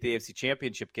stupid and they get the AFC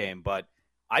Championship game. But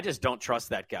I just don't trust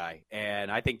that guy. And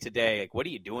I think today, what are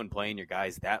you doing playing your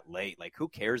guys that late? Like, who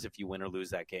cares if you win or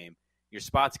lose that game? Your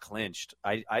spot's clinched.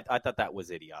 I thought that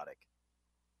was idiotic.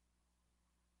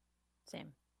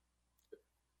 Same.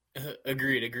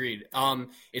 Agreed.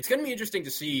 It's going to be interesting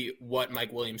to see what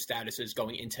Mike Williams' status is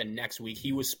going into next week.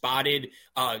 He was spotted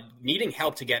needing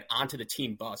help to get onto the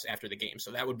team bus after the game,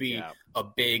 so that would be a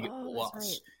big loss.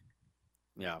 Right.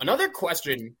 Yeah. Another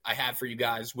question I have for you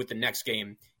guys with the next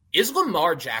game, is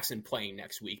Lamar Jackson playing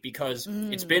next week? Because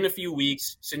it's been a few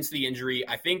weeks since the injury.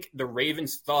 I think the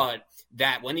Ravens thought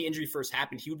that when the injury first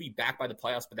happened, he would be back by the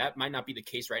playoffs, but that might not be the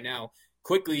case right now.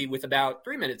 Quickly, with about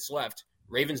 3 minutes left,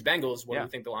 Ravens-Bengals, what do you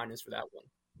think the line is for that one?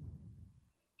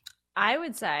 I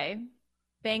would say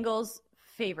Bengals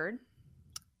favored.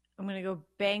 I'm going to go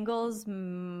Bengals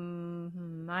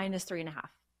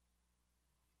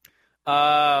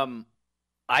 -3.5.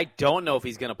 I don't know if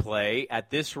he's going to play. At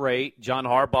this rate, John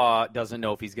Harbaugh doesn't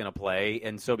know if he's going to play.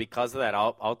 And so because of that,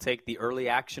 I'll take the early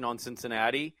action on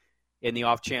Cincinnati in the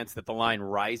off chance that the line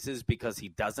rises because he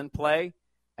doesn't play.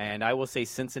 And I will say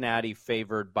Cincinnati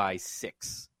favored by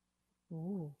 6.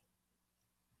 Ooh.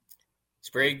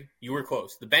 Sprague, you were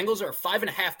close. The Bengals are a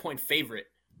 5.5-point favorite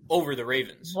over the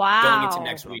Ravens. Wow. Going into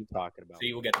next week. Talking about. So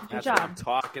you will get the That's what I'm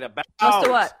talking about. Bust a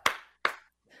what?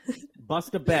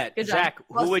 Bust a bet. Good Zach, job.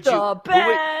 who would you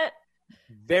bet?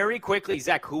 Very quickly,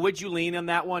 Zach, who would you lean on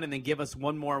that one? And then give us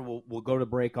one more. We'll go to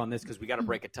break on this because we got to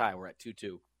break a tie. We're at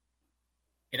 2-2.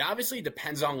 It obviously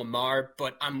depends on Lamar,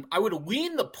 but I would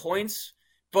lean the points.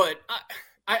 But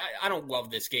I don't love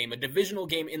this game. A divisional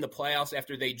game in the playoffs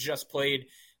after they just played.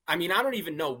 I mean, I don't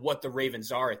even know what the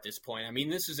Ravens are at this point. I mean,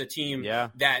 this is a team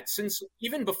that since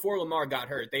even before Lamar got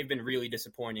hurt, they've been really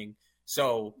disappointing.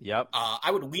 So I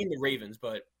would lean the Ravens,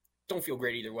 but don't feel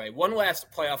great either way. One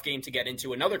last playoff game to get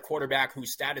into. Another quarterback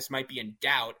whose status might be in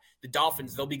doubt. The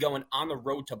Dolphins, they'll be going on the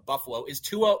road to Buffalo. Is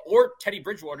Tua or Teddy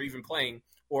Bridgewater even playing,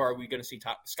 or are we going to see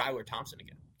Skylar Thompson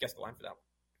again? Guess the line for that one.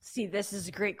 See, this is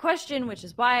a great question, which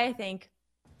is why I think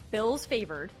Bills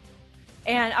favored.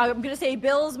 And I'm going to say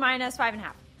Bills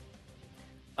 -5.5.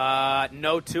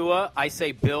 No Tua. I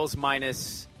say Bills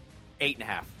minus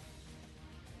 8.5.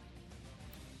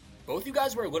 Both you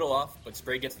guys were a little off, but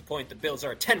Sprague gets the point. The Bills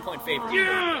are a 10-point favorite.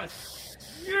 Yes!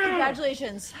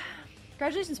 Congratulations.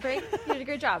 Congratulations, Sprague. You did a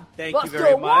great job. Thank you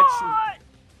very much.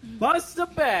 Bust a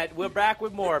bet. We're back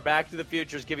with more. Back to the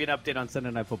Futures. Give you an update on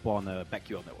Sunday Night Football on the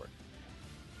BetQL Network.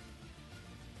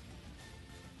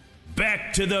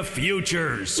 Back to the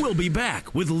Futures. We'll be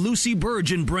back with Lucy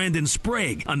Burge and Brandon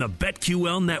Sprague on the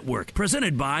BetQL Network,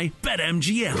 presented by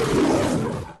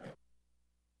BetMGM.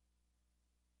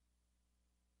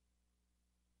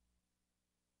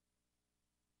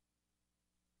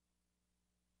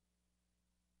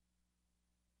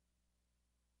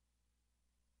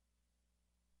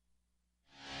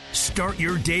 Start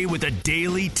your day with a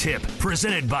daily tip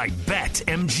presented by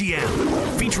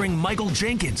BetMGM, featuring Michael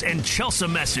Jenkins and Chelsea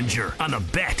Messenger on the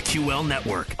BetQL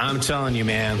Network. I'm telling you,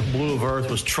 man, Blue of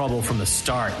Earth was trouble from the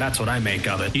start. That's what I make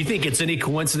of it. You think it's any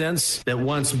coincidence that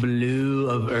once Blue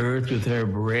of Earth with her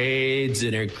braids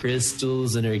and her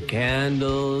crystals and her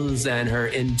candles and her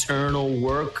internal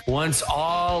work, once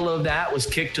all of that was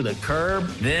kicked to the curb,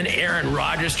 then Aaron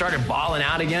Rodgers started balling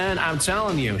out again? I'm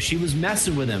telling you, she was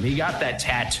messing with him. He got that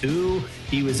tattoo.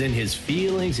 He was in his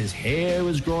feelings. His hair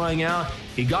was growing out.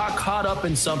 He got caught up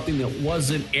in something that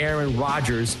wasn't Aaron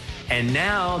Rodgers. And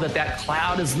now that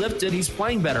cloud is lifted, he's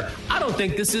playing better. I don't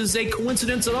think this is a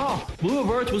coincidence at all. Blue of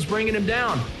Earth was bringing him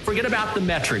down. Forget about the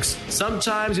metrics.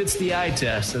 Sometimes it's the eye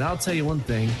test. And I'll tell you one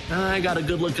thing. I got a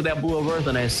good look at that Blue of Earth,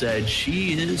 and I said,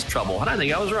 she is trouble. And I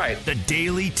think I was right. The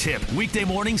Daily Tip, weekday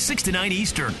morning, 6 to 9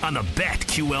 Eastern on the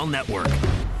BetQL Network.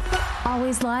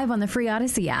 Always live on the free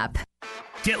Odyssey app.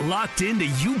 Get locked into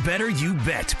You Better You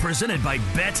Bet, presented by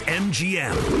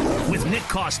BetMGM, with Nick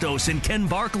Costos and Ken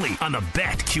Barkley on the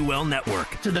BetQL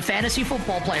Network. To the fantasy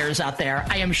football players out there,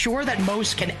 I am sure that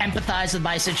most can empathize with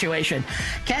my situation.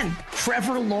 Ken,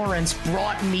 Trevor Lawrence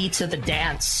brought me to the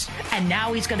dance, and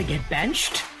now he's going to get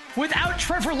benched? Without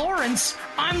Trevor Lawrence,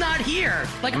 I'm not here.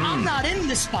 I'm not in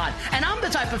this spot. And I'm the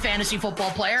type of fantasy football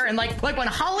player. And like when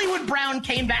Hollywood Brown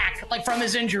came back, from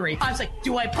his injury, I was like,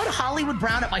 do I put Hollywood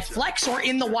Brown at my flex or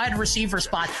in the wide receiver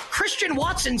spot? Christian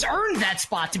Watson's earned that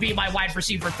spot to be my wide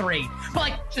receiver 3.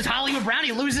 But does Hollywood Brown,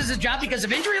 he loses his job because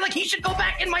of injury? He should go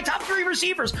back in my top 3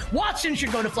 receivers. Watson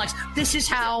should go to flex. This is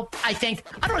how I think.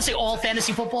 I don't want to say all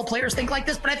fantasy football players think like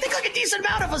this, but I think a decent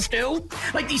amount of us do.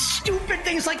 These stupid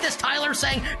things like this, Tyler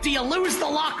saying, do you lose the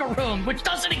locker room, which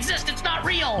doesn't exist? It's not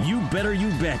real. You Better You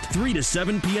Bet, 3 to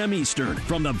 7 p.m. Eastern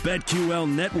from the BetQL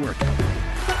Network.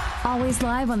 Always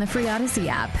live on the free Odyssey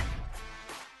app.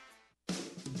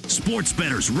 Sports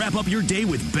bettors, wrap up your day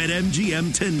with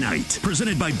BetMGM tonight.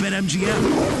 Presented by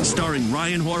BetMGM. Starring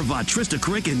Ryan Horvath, Trista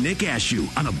Crick, and Nick Ashew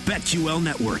on the BetQL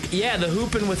Network. Yeah, the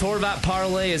Hoopin' with Horvath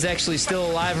parlay is actually still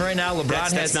alive right now.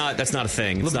 That's not a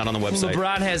thing. It's not on the website.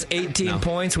 LeBron has 18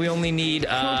 points. We only need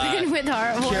Hoopin' with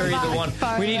carry the one.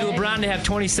 Parlay. We need LeBron to have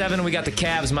 27. We got the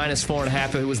Cavs minus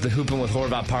 4.5. It was the Hoopin' with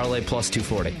Horvath parlay plus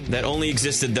 240. That only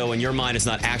existed, though, in your mind. It's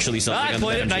not actually something. I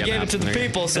played it and I gave it to the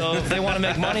people, so if they want to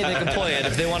make money, they can play it.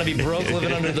 If they want to be broke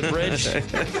living under the bridge,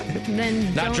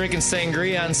 then not drinking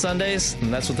sangria on Sundays,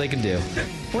 and that's what they can do.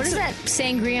 What is that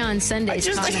sangria on Sundays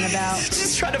talking about?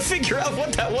 Just trying to figure out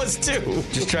what that was too.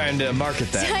 Just trying to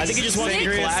market that. I think he just wanted to be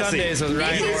Sangria classy. Sundays with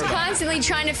Ryan Nick is Horvath. constantly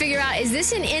trying to figure out, is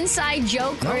this an inside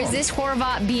joke or is this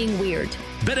Horvath being weird?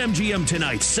 BetMGM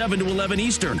tonight, 7 to 11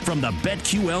 Eastern from the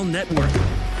BetQL Network.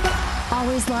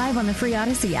 Always live on the free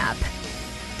Odyssey app.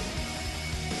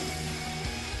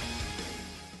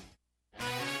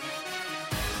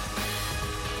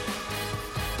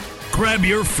 Grab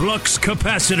your flux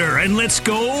capacitor and let's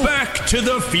go back to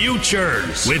the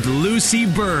futures with Lucy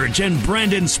Burge and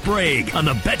Brandon Sprague on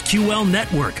the BetQL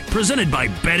Network, presented by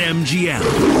BetMGM.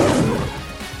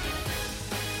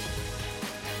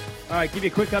 All right, give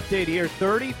you a quick update here.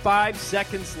 35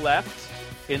 seconds left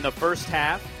in the first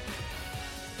half,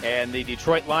 and the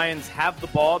Detroit Lions have the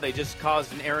ball. They just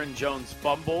caused an Aaron Jones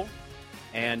fumble,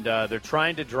 and they're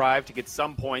trying to drive to get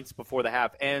some points before the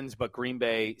half ends, but Green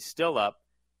Bay still up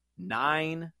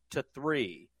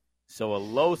 9-3. So a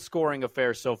low-scoring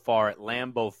affair so far at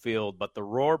Lambeau Field, but the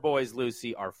Roar Boys,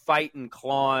 Lucy, are fighting,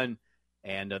 clawing,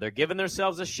 and they're giving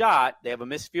themselves a shot. They have a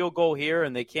missed field goal here,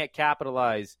 and they can't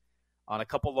capitalize on a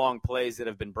couple long plays that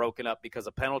have been broken up because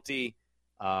of penalty.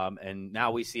 And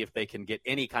now we see if they can get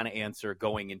any kind of answer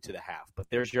going into the half. But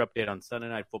there's your update on Sunday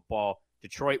Night Football.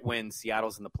 Detroit wins.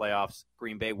 Seattle's in the playoffs.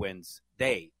 Green Bay wins.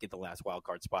 They get the last wild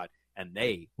card spot, and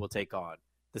they will take on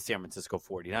the San Francisco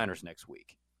 49ers next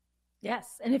week.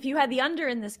 Yes, and if you had the under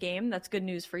in this game, that's good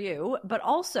news for you. But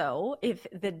also, if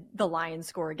the Lions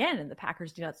score again and the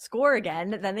Packers do not score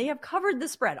again, then they have covered the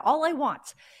spread. All I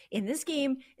want in this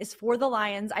game is for the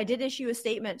Lions. I did issue a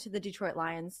statement to the Detroit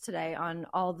Lions today on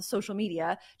all the social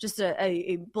media, just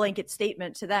a blanket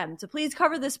statement to them to please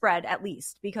cover the spread at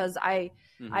least, because I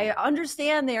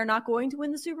understand they are not going to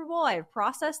win the Super Bowl. I have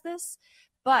processed this,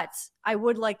 but I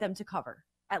would like them to cover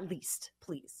at least,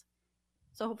 please.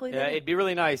 So hopefully it'd be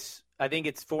really nice. I think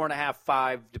it's 4.5,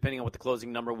 5, depending on what the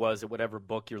closing number was at whatever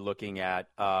book you're looking at.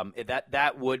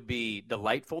 That would be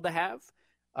delightful to have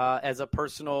as a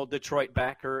personal Detroit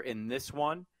backer in this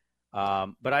one.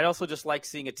 But I'd also just like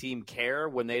seeing a team care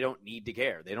when they don't need to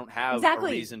care. They don't have a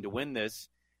reason to win this.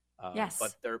 Yes.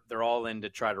 But they're all in to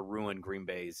try to ruin Green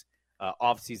Bay's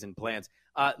offseason plans.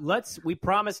 We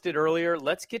promised it earlier.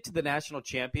 Let's get to the national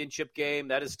championship game.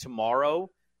 That is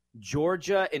tomorrow.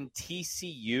 Georgia and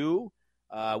TCU.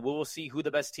 We will see who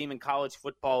the best team in college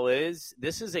football is.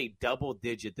 This is a double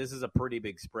digit. This is a pretty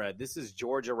big spread. This is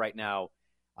Georgia right now.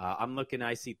 I'm looking,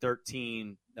 I see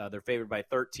 13. They're favored by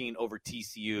 13 over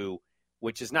TCU,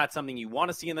 which is not something you want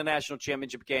to see in the national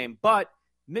championship game. But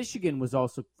Michigan was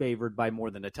also favored by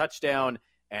more than a touchdown,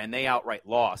 and they outright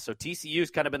lost. So TCU's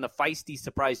kind of been the feisty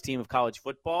surprise team of college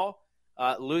football.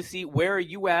 Lucy, where are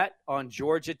you at on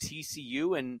Georgia,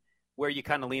 TCU, and where are you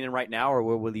kind of leaning right now, or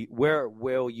where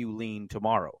will you lean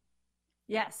tomorrow?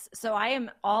 Yes. So I am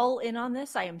all in on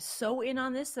this. I am so in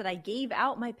on this that I gave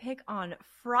out my pick on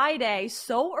Friday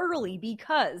so early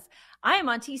because I am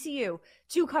on TCU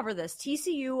to cover this.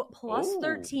 TCU plus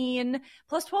 13,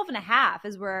 plus 12.5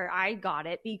 is where I got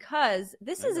it because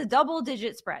this is a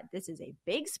double-digit spread. This is a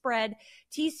big spread.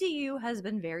 TCU has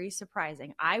been very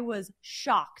surprising. I was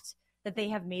shocked that they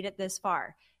have made it this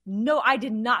far. No, I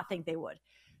did not think they would.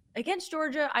 Against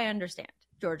Georgia, I understand.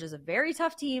 Georgia's a very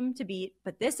tough team to beat,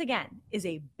 but this again is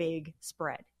a big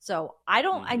spread. So I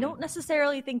don't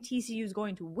necessarily think TCU is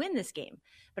going to win this game,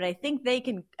 but I think they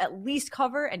can at least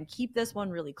cover and keep this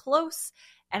one really close.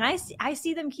 And I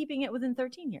see them keeping it within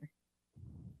 13 here.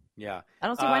 Yeah. I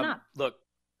don't see why not. Look,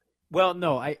 well,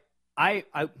 no, I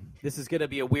this is going to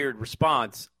be a weird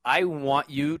response. I want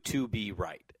you to be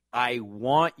right. I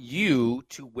want you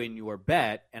to win your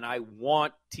bet, and I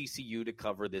want TCU to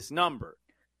cover this number.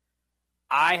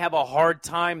 I have a hard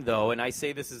time, though, and I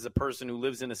say this as a person who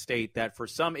lives in a state that for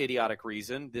some idiotic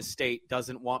reason, this state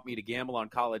doesn't want me to gamble on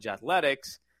college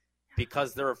athletics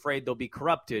because they're afraid they'll be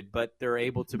corrupted, but they're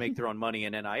able to make their own money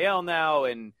in NIL now.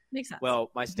 And, makes sense.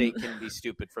 Well, my state can be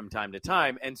stupid from time to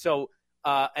time. And so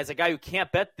as a guy who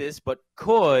can't bet this but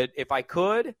could, if I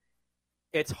could,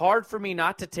 it's hard for me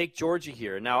not to take Georgia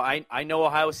here. Now, I know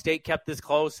Ohio State kept this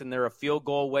close, and they're a field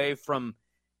goal away from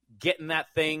getting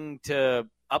that thing to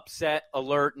upset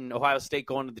alert and Ohio State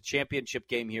going to the championship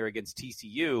game here against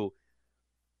TCU.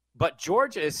 But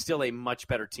Georgia is still a much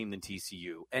better team than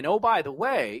TCU. And, oh, by the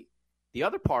way, the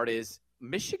other part is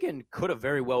Michigan could have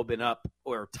very well been up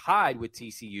or tied with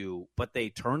TCU, but they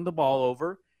turned the ball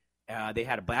over. They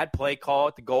had a bad play call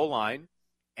at the goal line.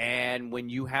 And when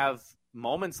you have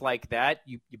moments like that,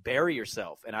 you bury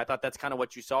yourself. And I thought that's kind of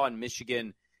what you saw in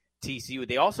Michigan, TCU.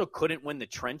 They also couldn't win the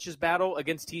trenches battle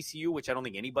against TCU, which I don't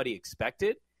think anybody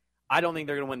expected. I don't think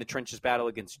they're going to win the trenches battle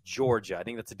against Georgia. I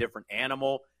think that's a different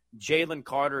animal. Jalen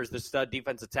Carter is the stud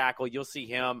defensive tackle. You'll see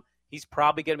him. He's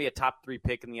probably going to be a top 3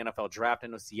 pick in the NFL draft. I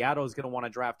know Seattle is going to want to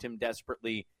draft him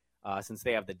desperately since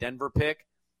they have the Denver pick.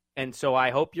 And so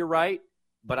I hope you're right,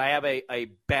 but I have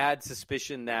a bad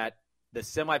suspicion that the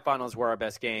semifinals were our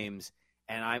best games.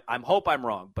 And I hope I'm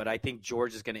wrong, but I think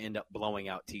Georgia's going to end up blowing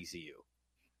out TCU.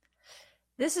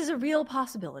 This is a real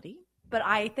possibility, but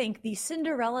I think the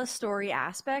Cinderella story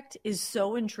aspect is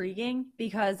so intriguing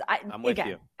because I'm with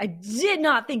you. I did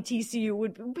not think TCU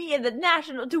would be in the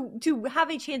national to have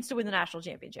a chance to win the national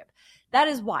championship. That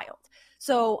is wild.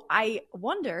 So I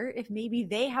wonder if maybe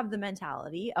they have the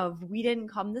mentality of we didn't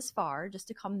come this far just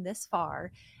to come this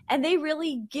far, and they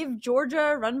really give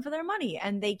Georgia a run for their money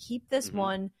and they keep this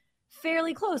one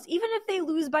fairly close, even if they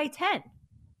lose by 10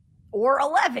 or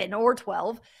 11 or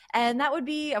 12. And that would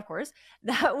be, of course,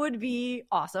 that would be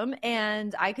awesome.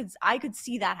 And I could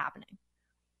see that happening.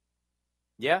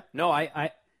 Yeah, no,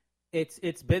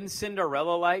 it's been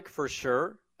Cinderella-like for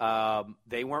sure.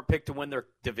 They weren't picked to win their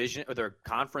division or their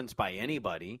conference by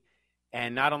anybody.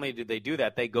 And not only did they do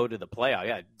that, they go to the playoff.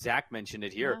 Yeah, Zach mentioned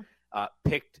it here. Yeah.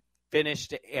 Picked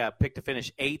to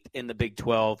finish 8th in the Big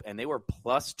 12, and they were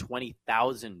plus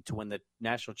 20,000 to win the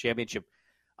national championship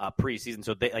preseason.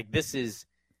 So this is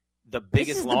the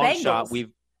biggest long shot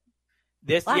we've.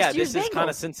 This is kind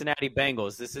of Cincinnati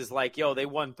Bengals. This is like, they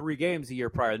won 3 games a year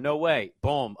prior. No way.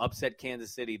 Boom, upset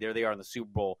Kansas City. There they are in the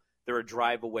Super Bowl. They're a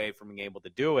drive away from being able to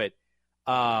do it.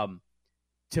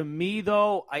 To me,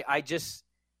 though,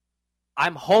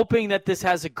 I'm hoping that this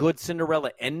has a good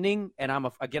Cinderella ending, and I'm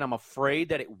afraid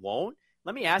that it won't.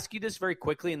 Let me ask you this very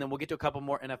quickly, and then we'll get to a couple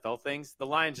more NFL things. The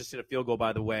Lions just hit a field goal,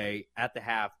 by the way, at the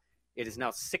half. It is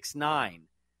now 6-9.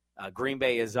 Green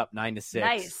Bay is up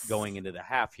 9-6 going into the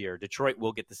half here. Detroit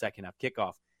will get the second half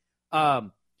kickoff.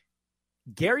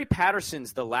 Gary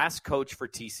Patterson's the last coach for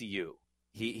TCU.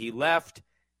 He left.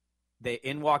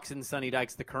 In walks in Sonny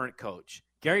Dykes, the current coach.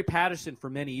 Gary Patterson, for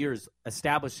many years,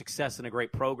 established success in a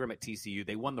great program at TCU.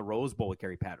 They won the Rose Bowl with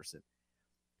Gary Patterson.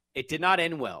 It did not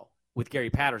end well with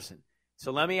Gary Patterson.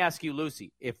 So let me ask you,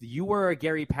 Lucy, if you were a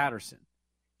Gary Patterson,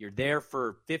 you're there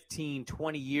for 15,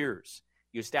 20 years,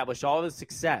 you establish all the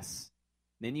success,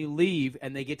 then you leave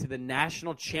and they get to the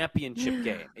national championship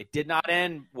game. It did not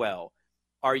end well.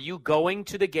 Are you going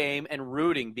to the game and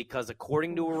rooting because,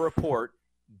 according to a report,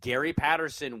 Gary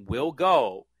Patterson will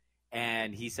go,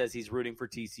 and he says he's rooting for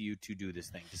TCU to do this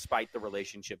thing, despite the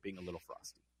relationship being a little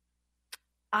frosty?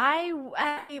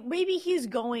 Maybe he's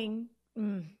going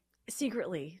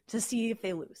secretly to see if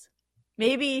they lose.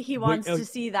 Maybe he wants to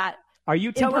see that. Are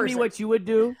you telling me what you would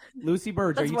do, Lucy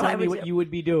Burge? Are you telling me what you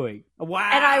would be doing? Wow!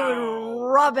 And I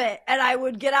would rub it, and I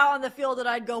would get out on the field, and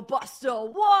I'd go, Buster,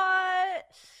 what?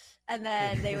 And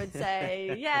then they would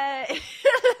say, "Yeah."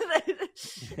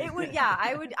 It would, yeah.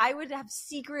 I would have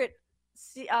secret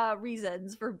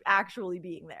reasons for actually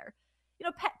being there.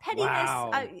 Pettiness. Wow.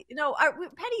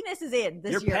 Pettiness is in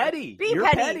this year. You're petty. You're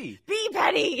petty. Be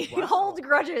petty. Wow. Hold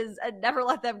grudges and never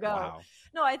let them go. Wow.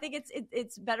 No, I think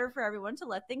it's better for everyone to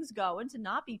let things go and to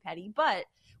not be petty. But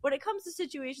when it comes to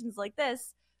situations like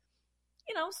this,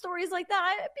 stories like that,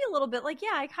 I'd be a little bit like, yeah,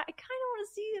 I kind of want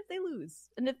to see if they lose.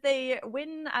 And if they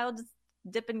win, I'll just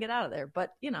dip and get out of there.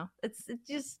 But, it's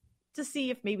just to see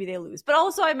if maybe they lose. But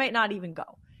also, I might not even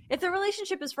go. If the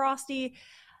relationship is frosty,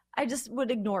 I just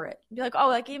would ignore it. Be like,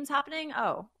 oh, that game's happening?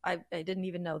 Oh, I didn't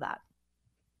even know that.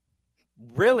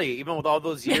 Really? Even with all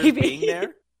those years being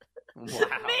there? Wow.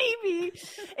 Maybe.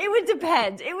 It would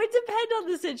depend. It would depend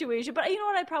on the situation. But you know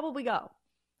what? I'd probably go.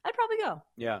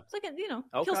 Yeah. It's like,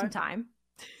 kill some time.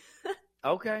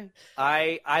 Okay.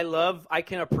 I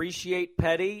can appreciate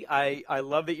petty. I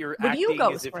love that you're acting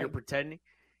as if you're pretending.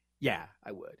 Yeah,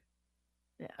 I would.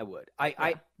 Yeah. I would.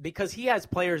 Because he has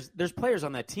there's players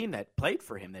on that team that played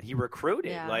for him that he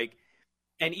recruited. Yeah.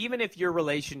 And even if your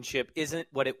relationship isn't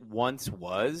what it once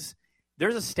was,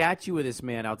 there's a statue of this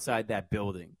man outside that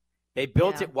building. They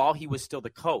built it while he was still the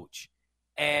coach.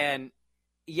 And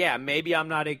yeah, maybe I'm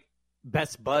not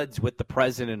best buds with the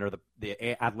president or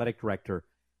the athletic director.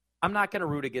 I'm not going to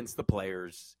root against the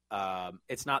players.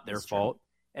 It's not their fault.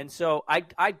 And so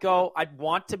I'd go. I'd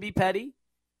want to be petty.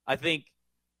 I think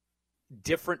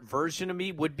different version of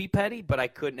me would be petty, but I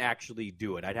couldn't actually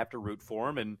do it. I'd have to root for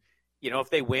them. And, if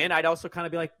they win, I'd also kind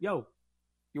of be like, yo,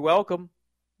 you're welcome.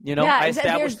 I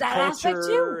established the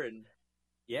culture. And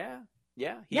he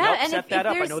helped set that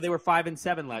up. I know they were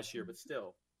 5-7 last year, but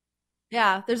still.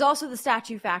 Yeah, there's also the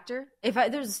statue factor. If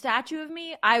there's a statue of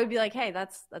me, I would be like, "Hey,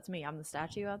 that's me. I'm the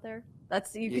statue out there."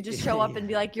 You could just show up and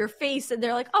be like your face, and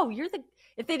they're like, "Oh, you're the."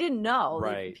 If they didn't know,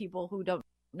 like, people who don't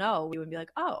know, we would be like,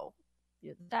 "Oh,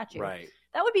 you're the statue." Right.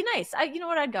 That would be nice. You know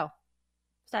what? I'd go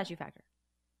statue factor.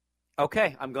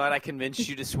 Okay, I'm glad I convinced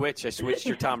you to switch. I switched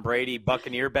your Tom Brady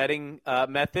Buccaneer betting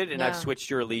method, and I've switched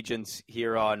your allegiance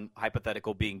here on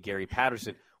hypothetical being Gary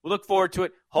Patterson. We look forward to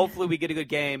it. Hopefully, we get a good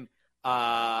game.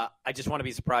 I just want to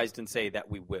be surprised and say that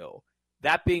we will.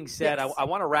 That being said, I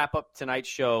want to wrap up tonight's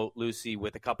show, Lucy,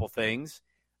 with a couple things.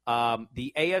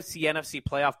 The AFC-NFC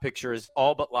playoff picture is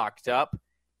all but locked up.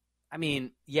 I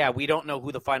mean, we don't know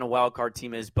who the final wild card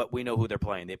team is, but we know who they're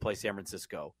playing. They play San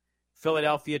Francisco.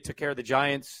 Philadelphia took care of the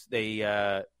Giants.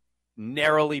 They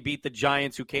narrowly beat the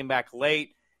Giants, who came back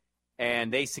late,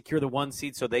 and they secure the 1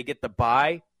 seed, so they get the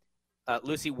bye.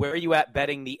 Lucy, where are you at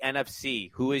betting the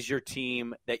NFC? Who is your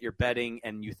team that you're betting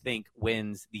and you think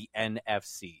wins the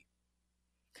NFC?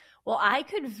 Well, I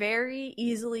could very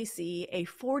easily see a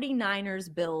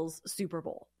 49ers-Bills Super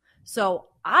Bowl. So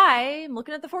I'm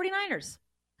looking at the 49ers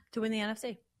to win the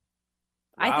NFC.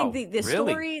 Wow, I think the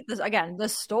story, the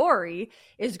story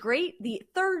is great. The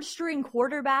third-string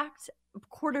quarterback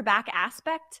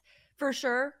aspect, for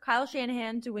sure. Kyle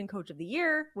Shanahan to win Coach of the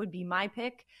Year would be my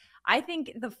pick. I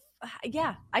think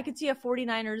I could see a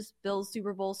 49ers-Bills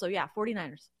Super Bowl. So,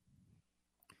 49ers.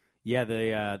 Yeah,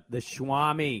 the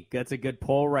Schwami. That's a good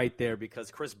poll right there because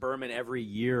Chris Berman every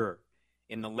year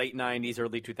in the late 90s,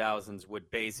 early 2000s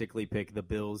would basically pick the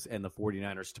Bills and the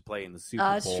 49ers to play in the Super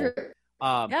Bowl. That's true.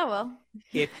 Yeah, well,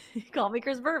 call me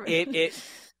Chris Berman.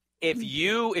 If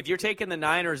you're taking the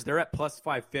Niners, they're at plus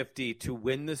 550 to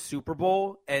win the Super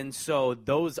Bowl, and so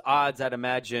those odds, I'd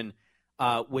imagine,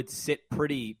 would sit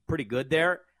pretty good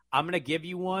there. I'm going to give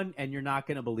you one, and you're not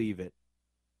going to believe it.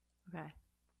 Okay.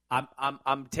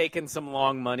 I'm taking some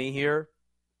long money here.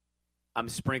 I'm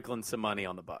sprinkling some money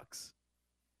on the Bucs.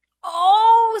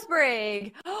 Oh,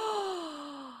 Sprague.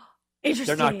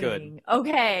 Interesting. They're not good.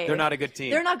 Okay. They're not a good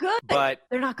team. They're not good. But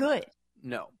they're not good.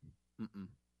 No.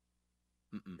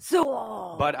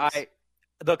 So, but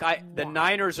the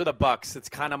Niners or the Bucs. It's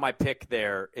kind of my pick.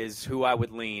 There is who I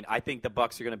would lean. I think the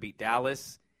Bucs are going to beat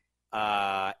Dallas,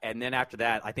 and then after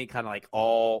that, I think kind of like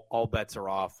all bets are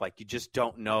off. Like you just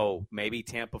don't know. Maybe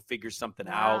Tampa figures something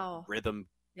out, rhythm,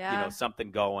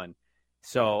 something going.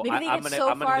 So maybe I'm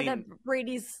gonna lean. That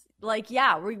Brady's like,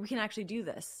 yeah, we can actually do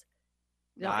this.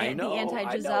 I know the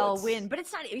anti-Giselle win, but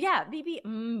it's not. Yeah, maybe.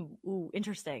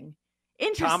 Interesting.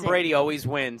 Tom Brady always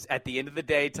wins. At the end of the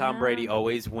day, Tom Brady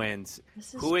always wins.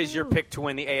 Who is your pick to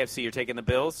win the AFC? You're taking the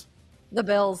Bills? The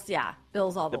Bills, yeah.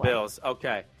 Bills all the way. The Bills,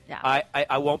 okay. Yeah.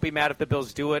 I won't be mad if the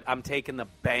Bills do it. I'm taking the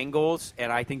Bengals,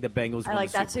 and I think the Bengals win I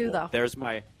like the that Super too, Bowl.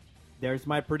 though. There's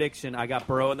my prediction. I got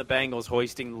Burrow and the Bengals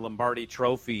hoisting the Lombardi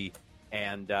Trophy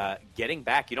and getting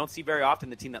back. You don't see very often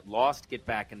the team that lost get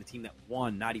back and the team that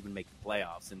won not even make the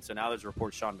playoffs. And so now there's a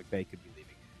report Sean McVay could be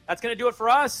leaving. That's going to do it for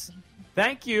us.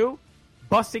 Thank you.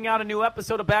 Busting out a new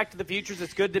episode of Back to the Futures.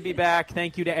 It's good to be back.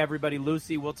 Thank you to everybody.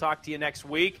 Lucy, we'll talk to you next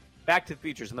week. Back to the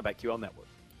Futures on the BetQL Network.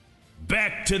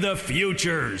 Back to the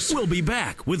Futures. We'll be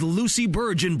back with Lucy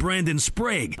Burge and Brandon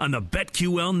Sprague on the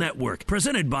BetQL Network.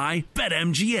 Presented by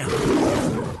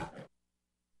BetMGM.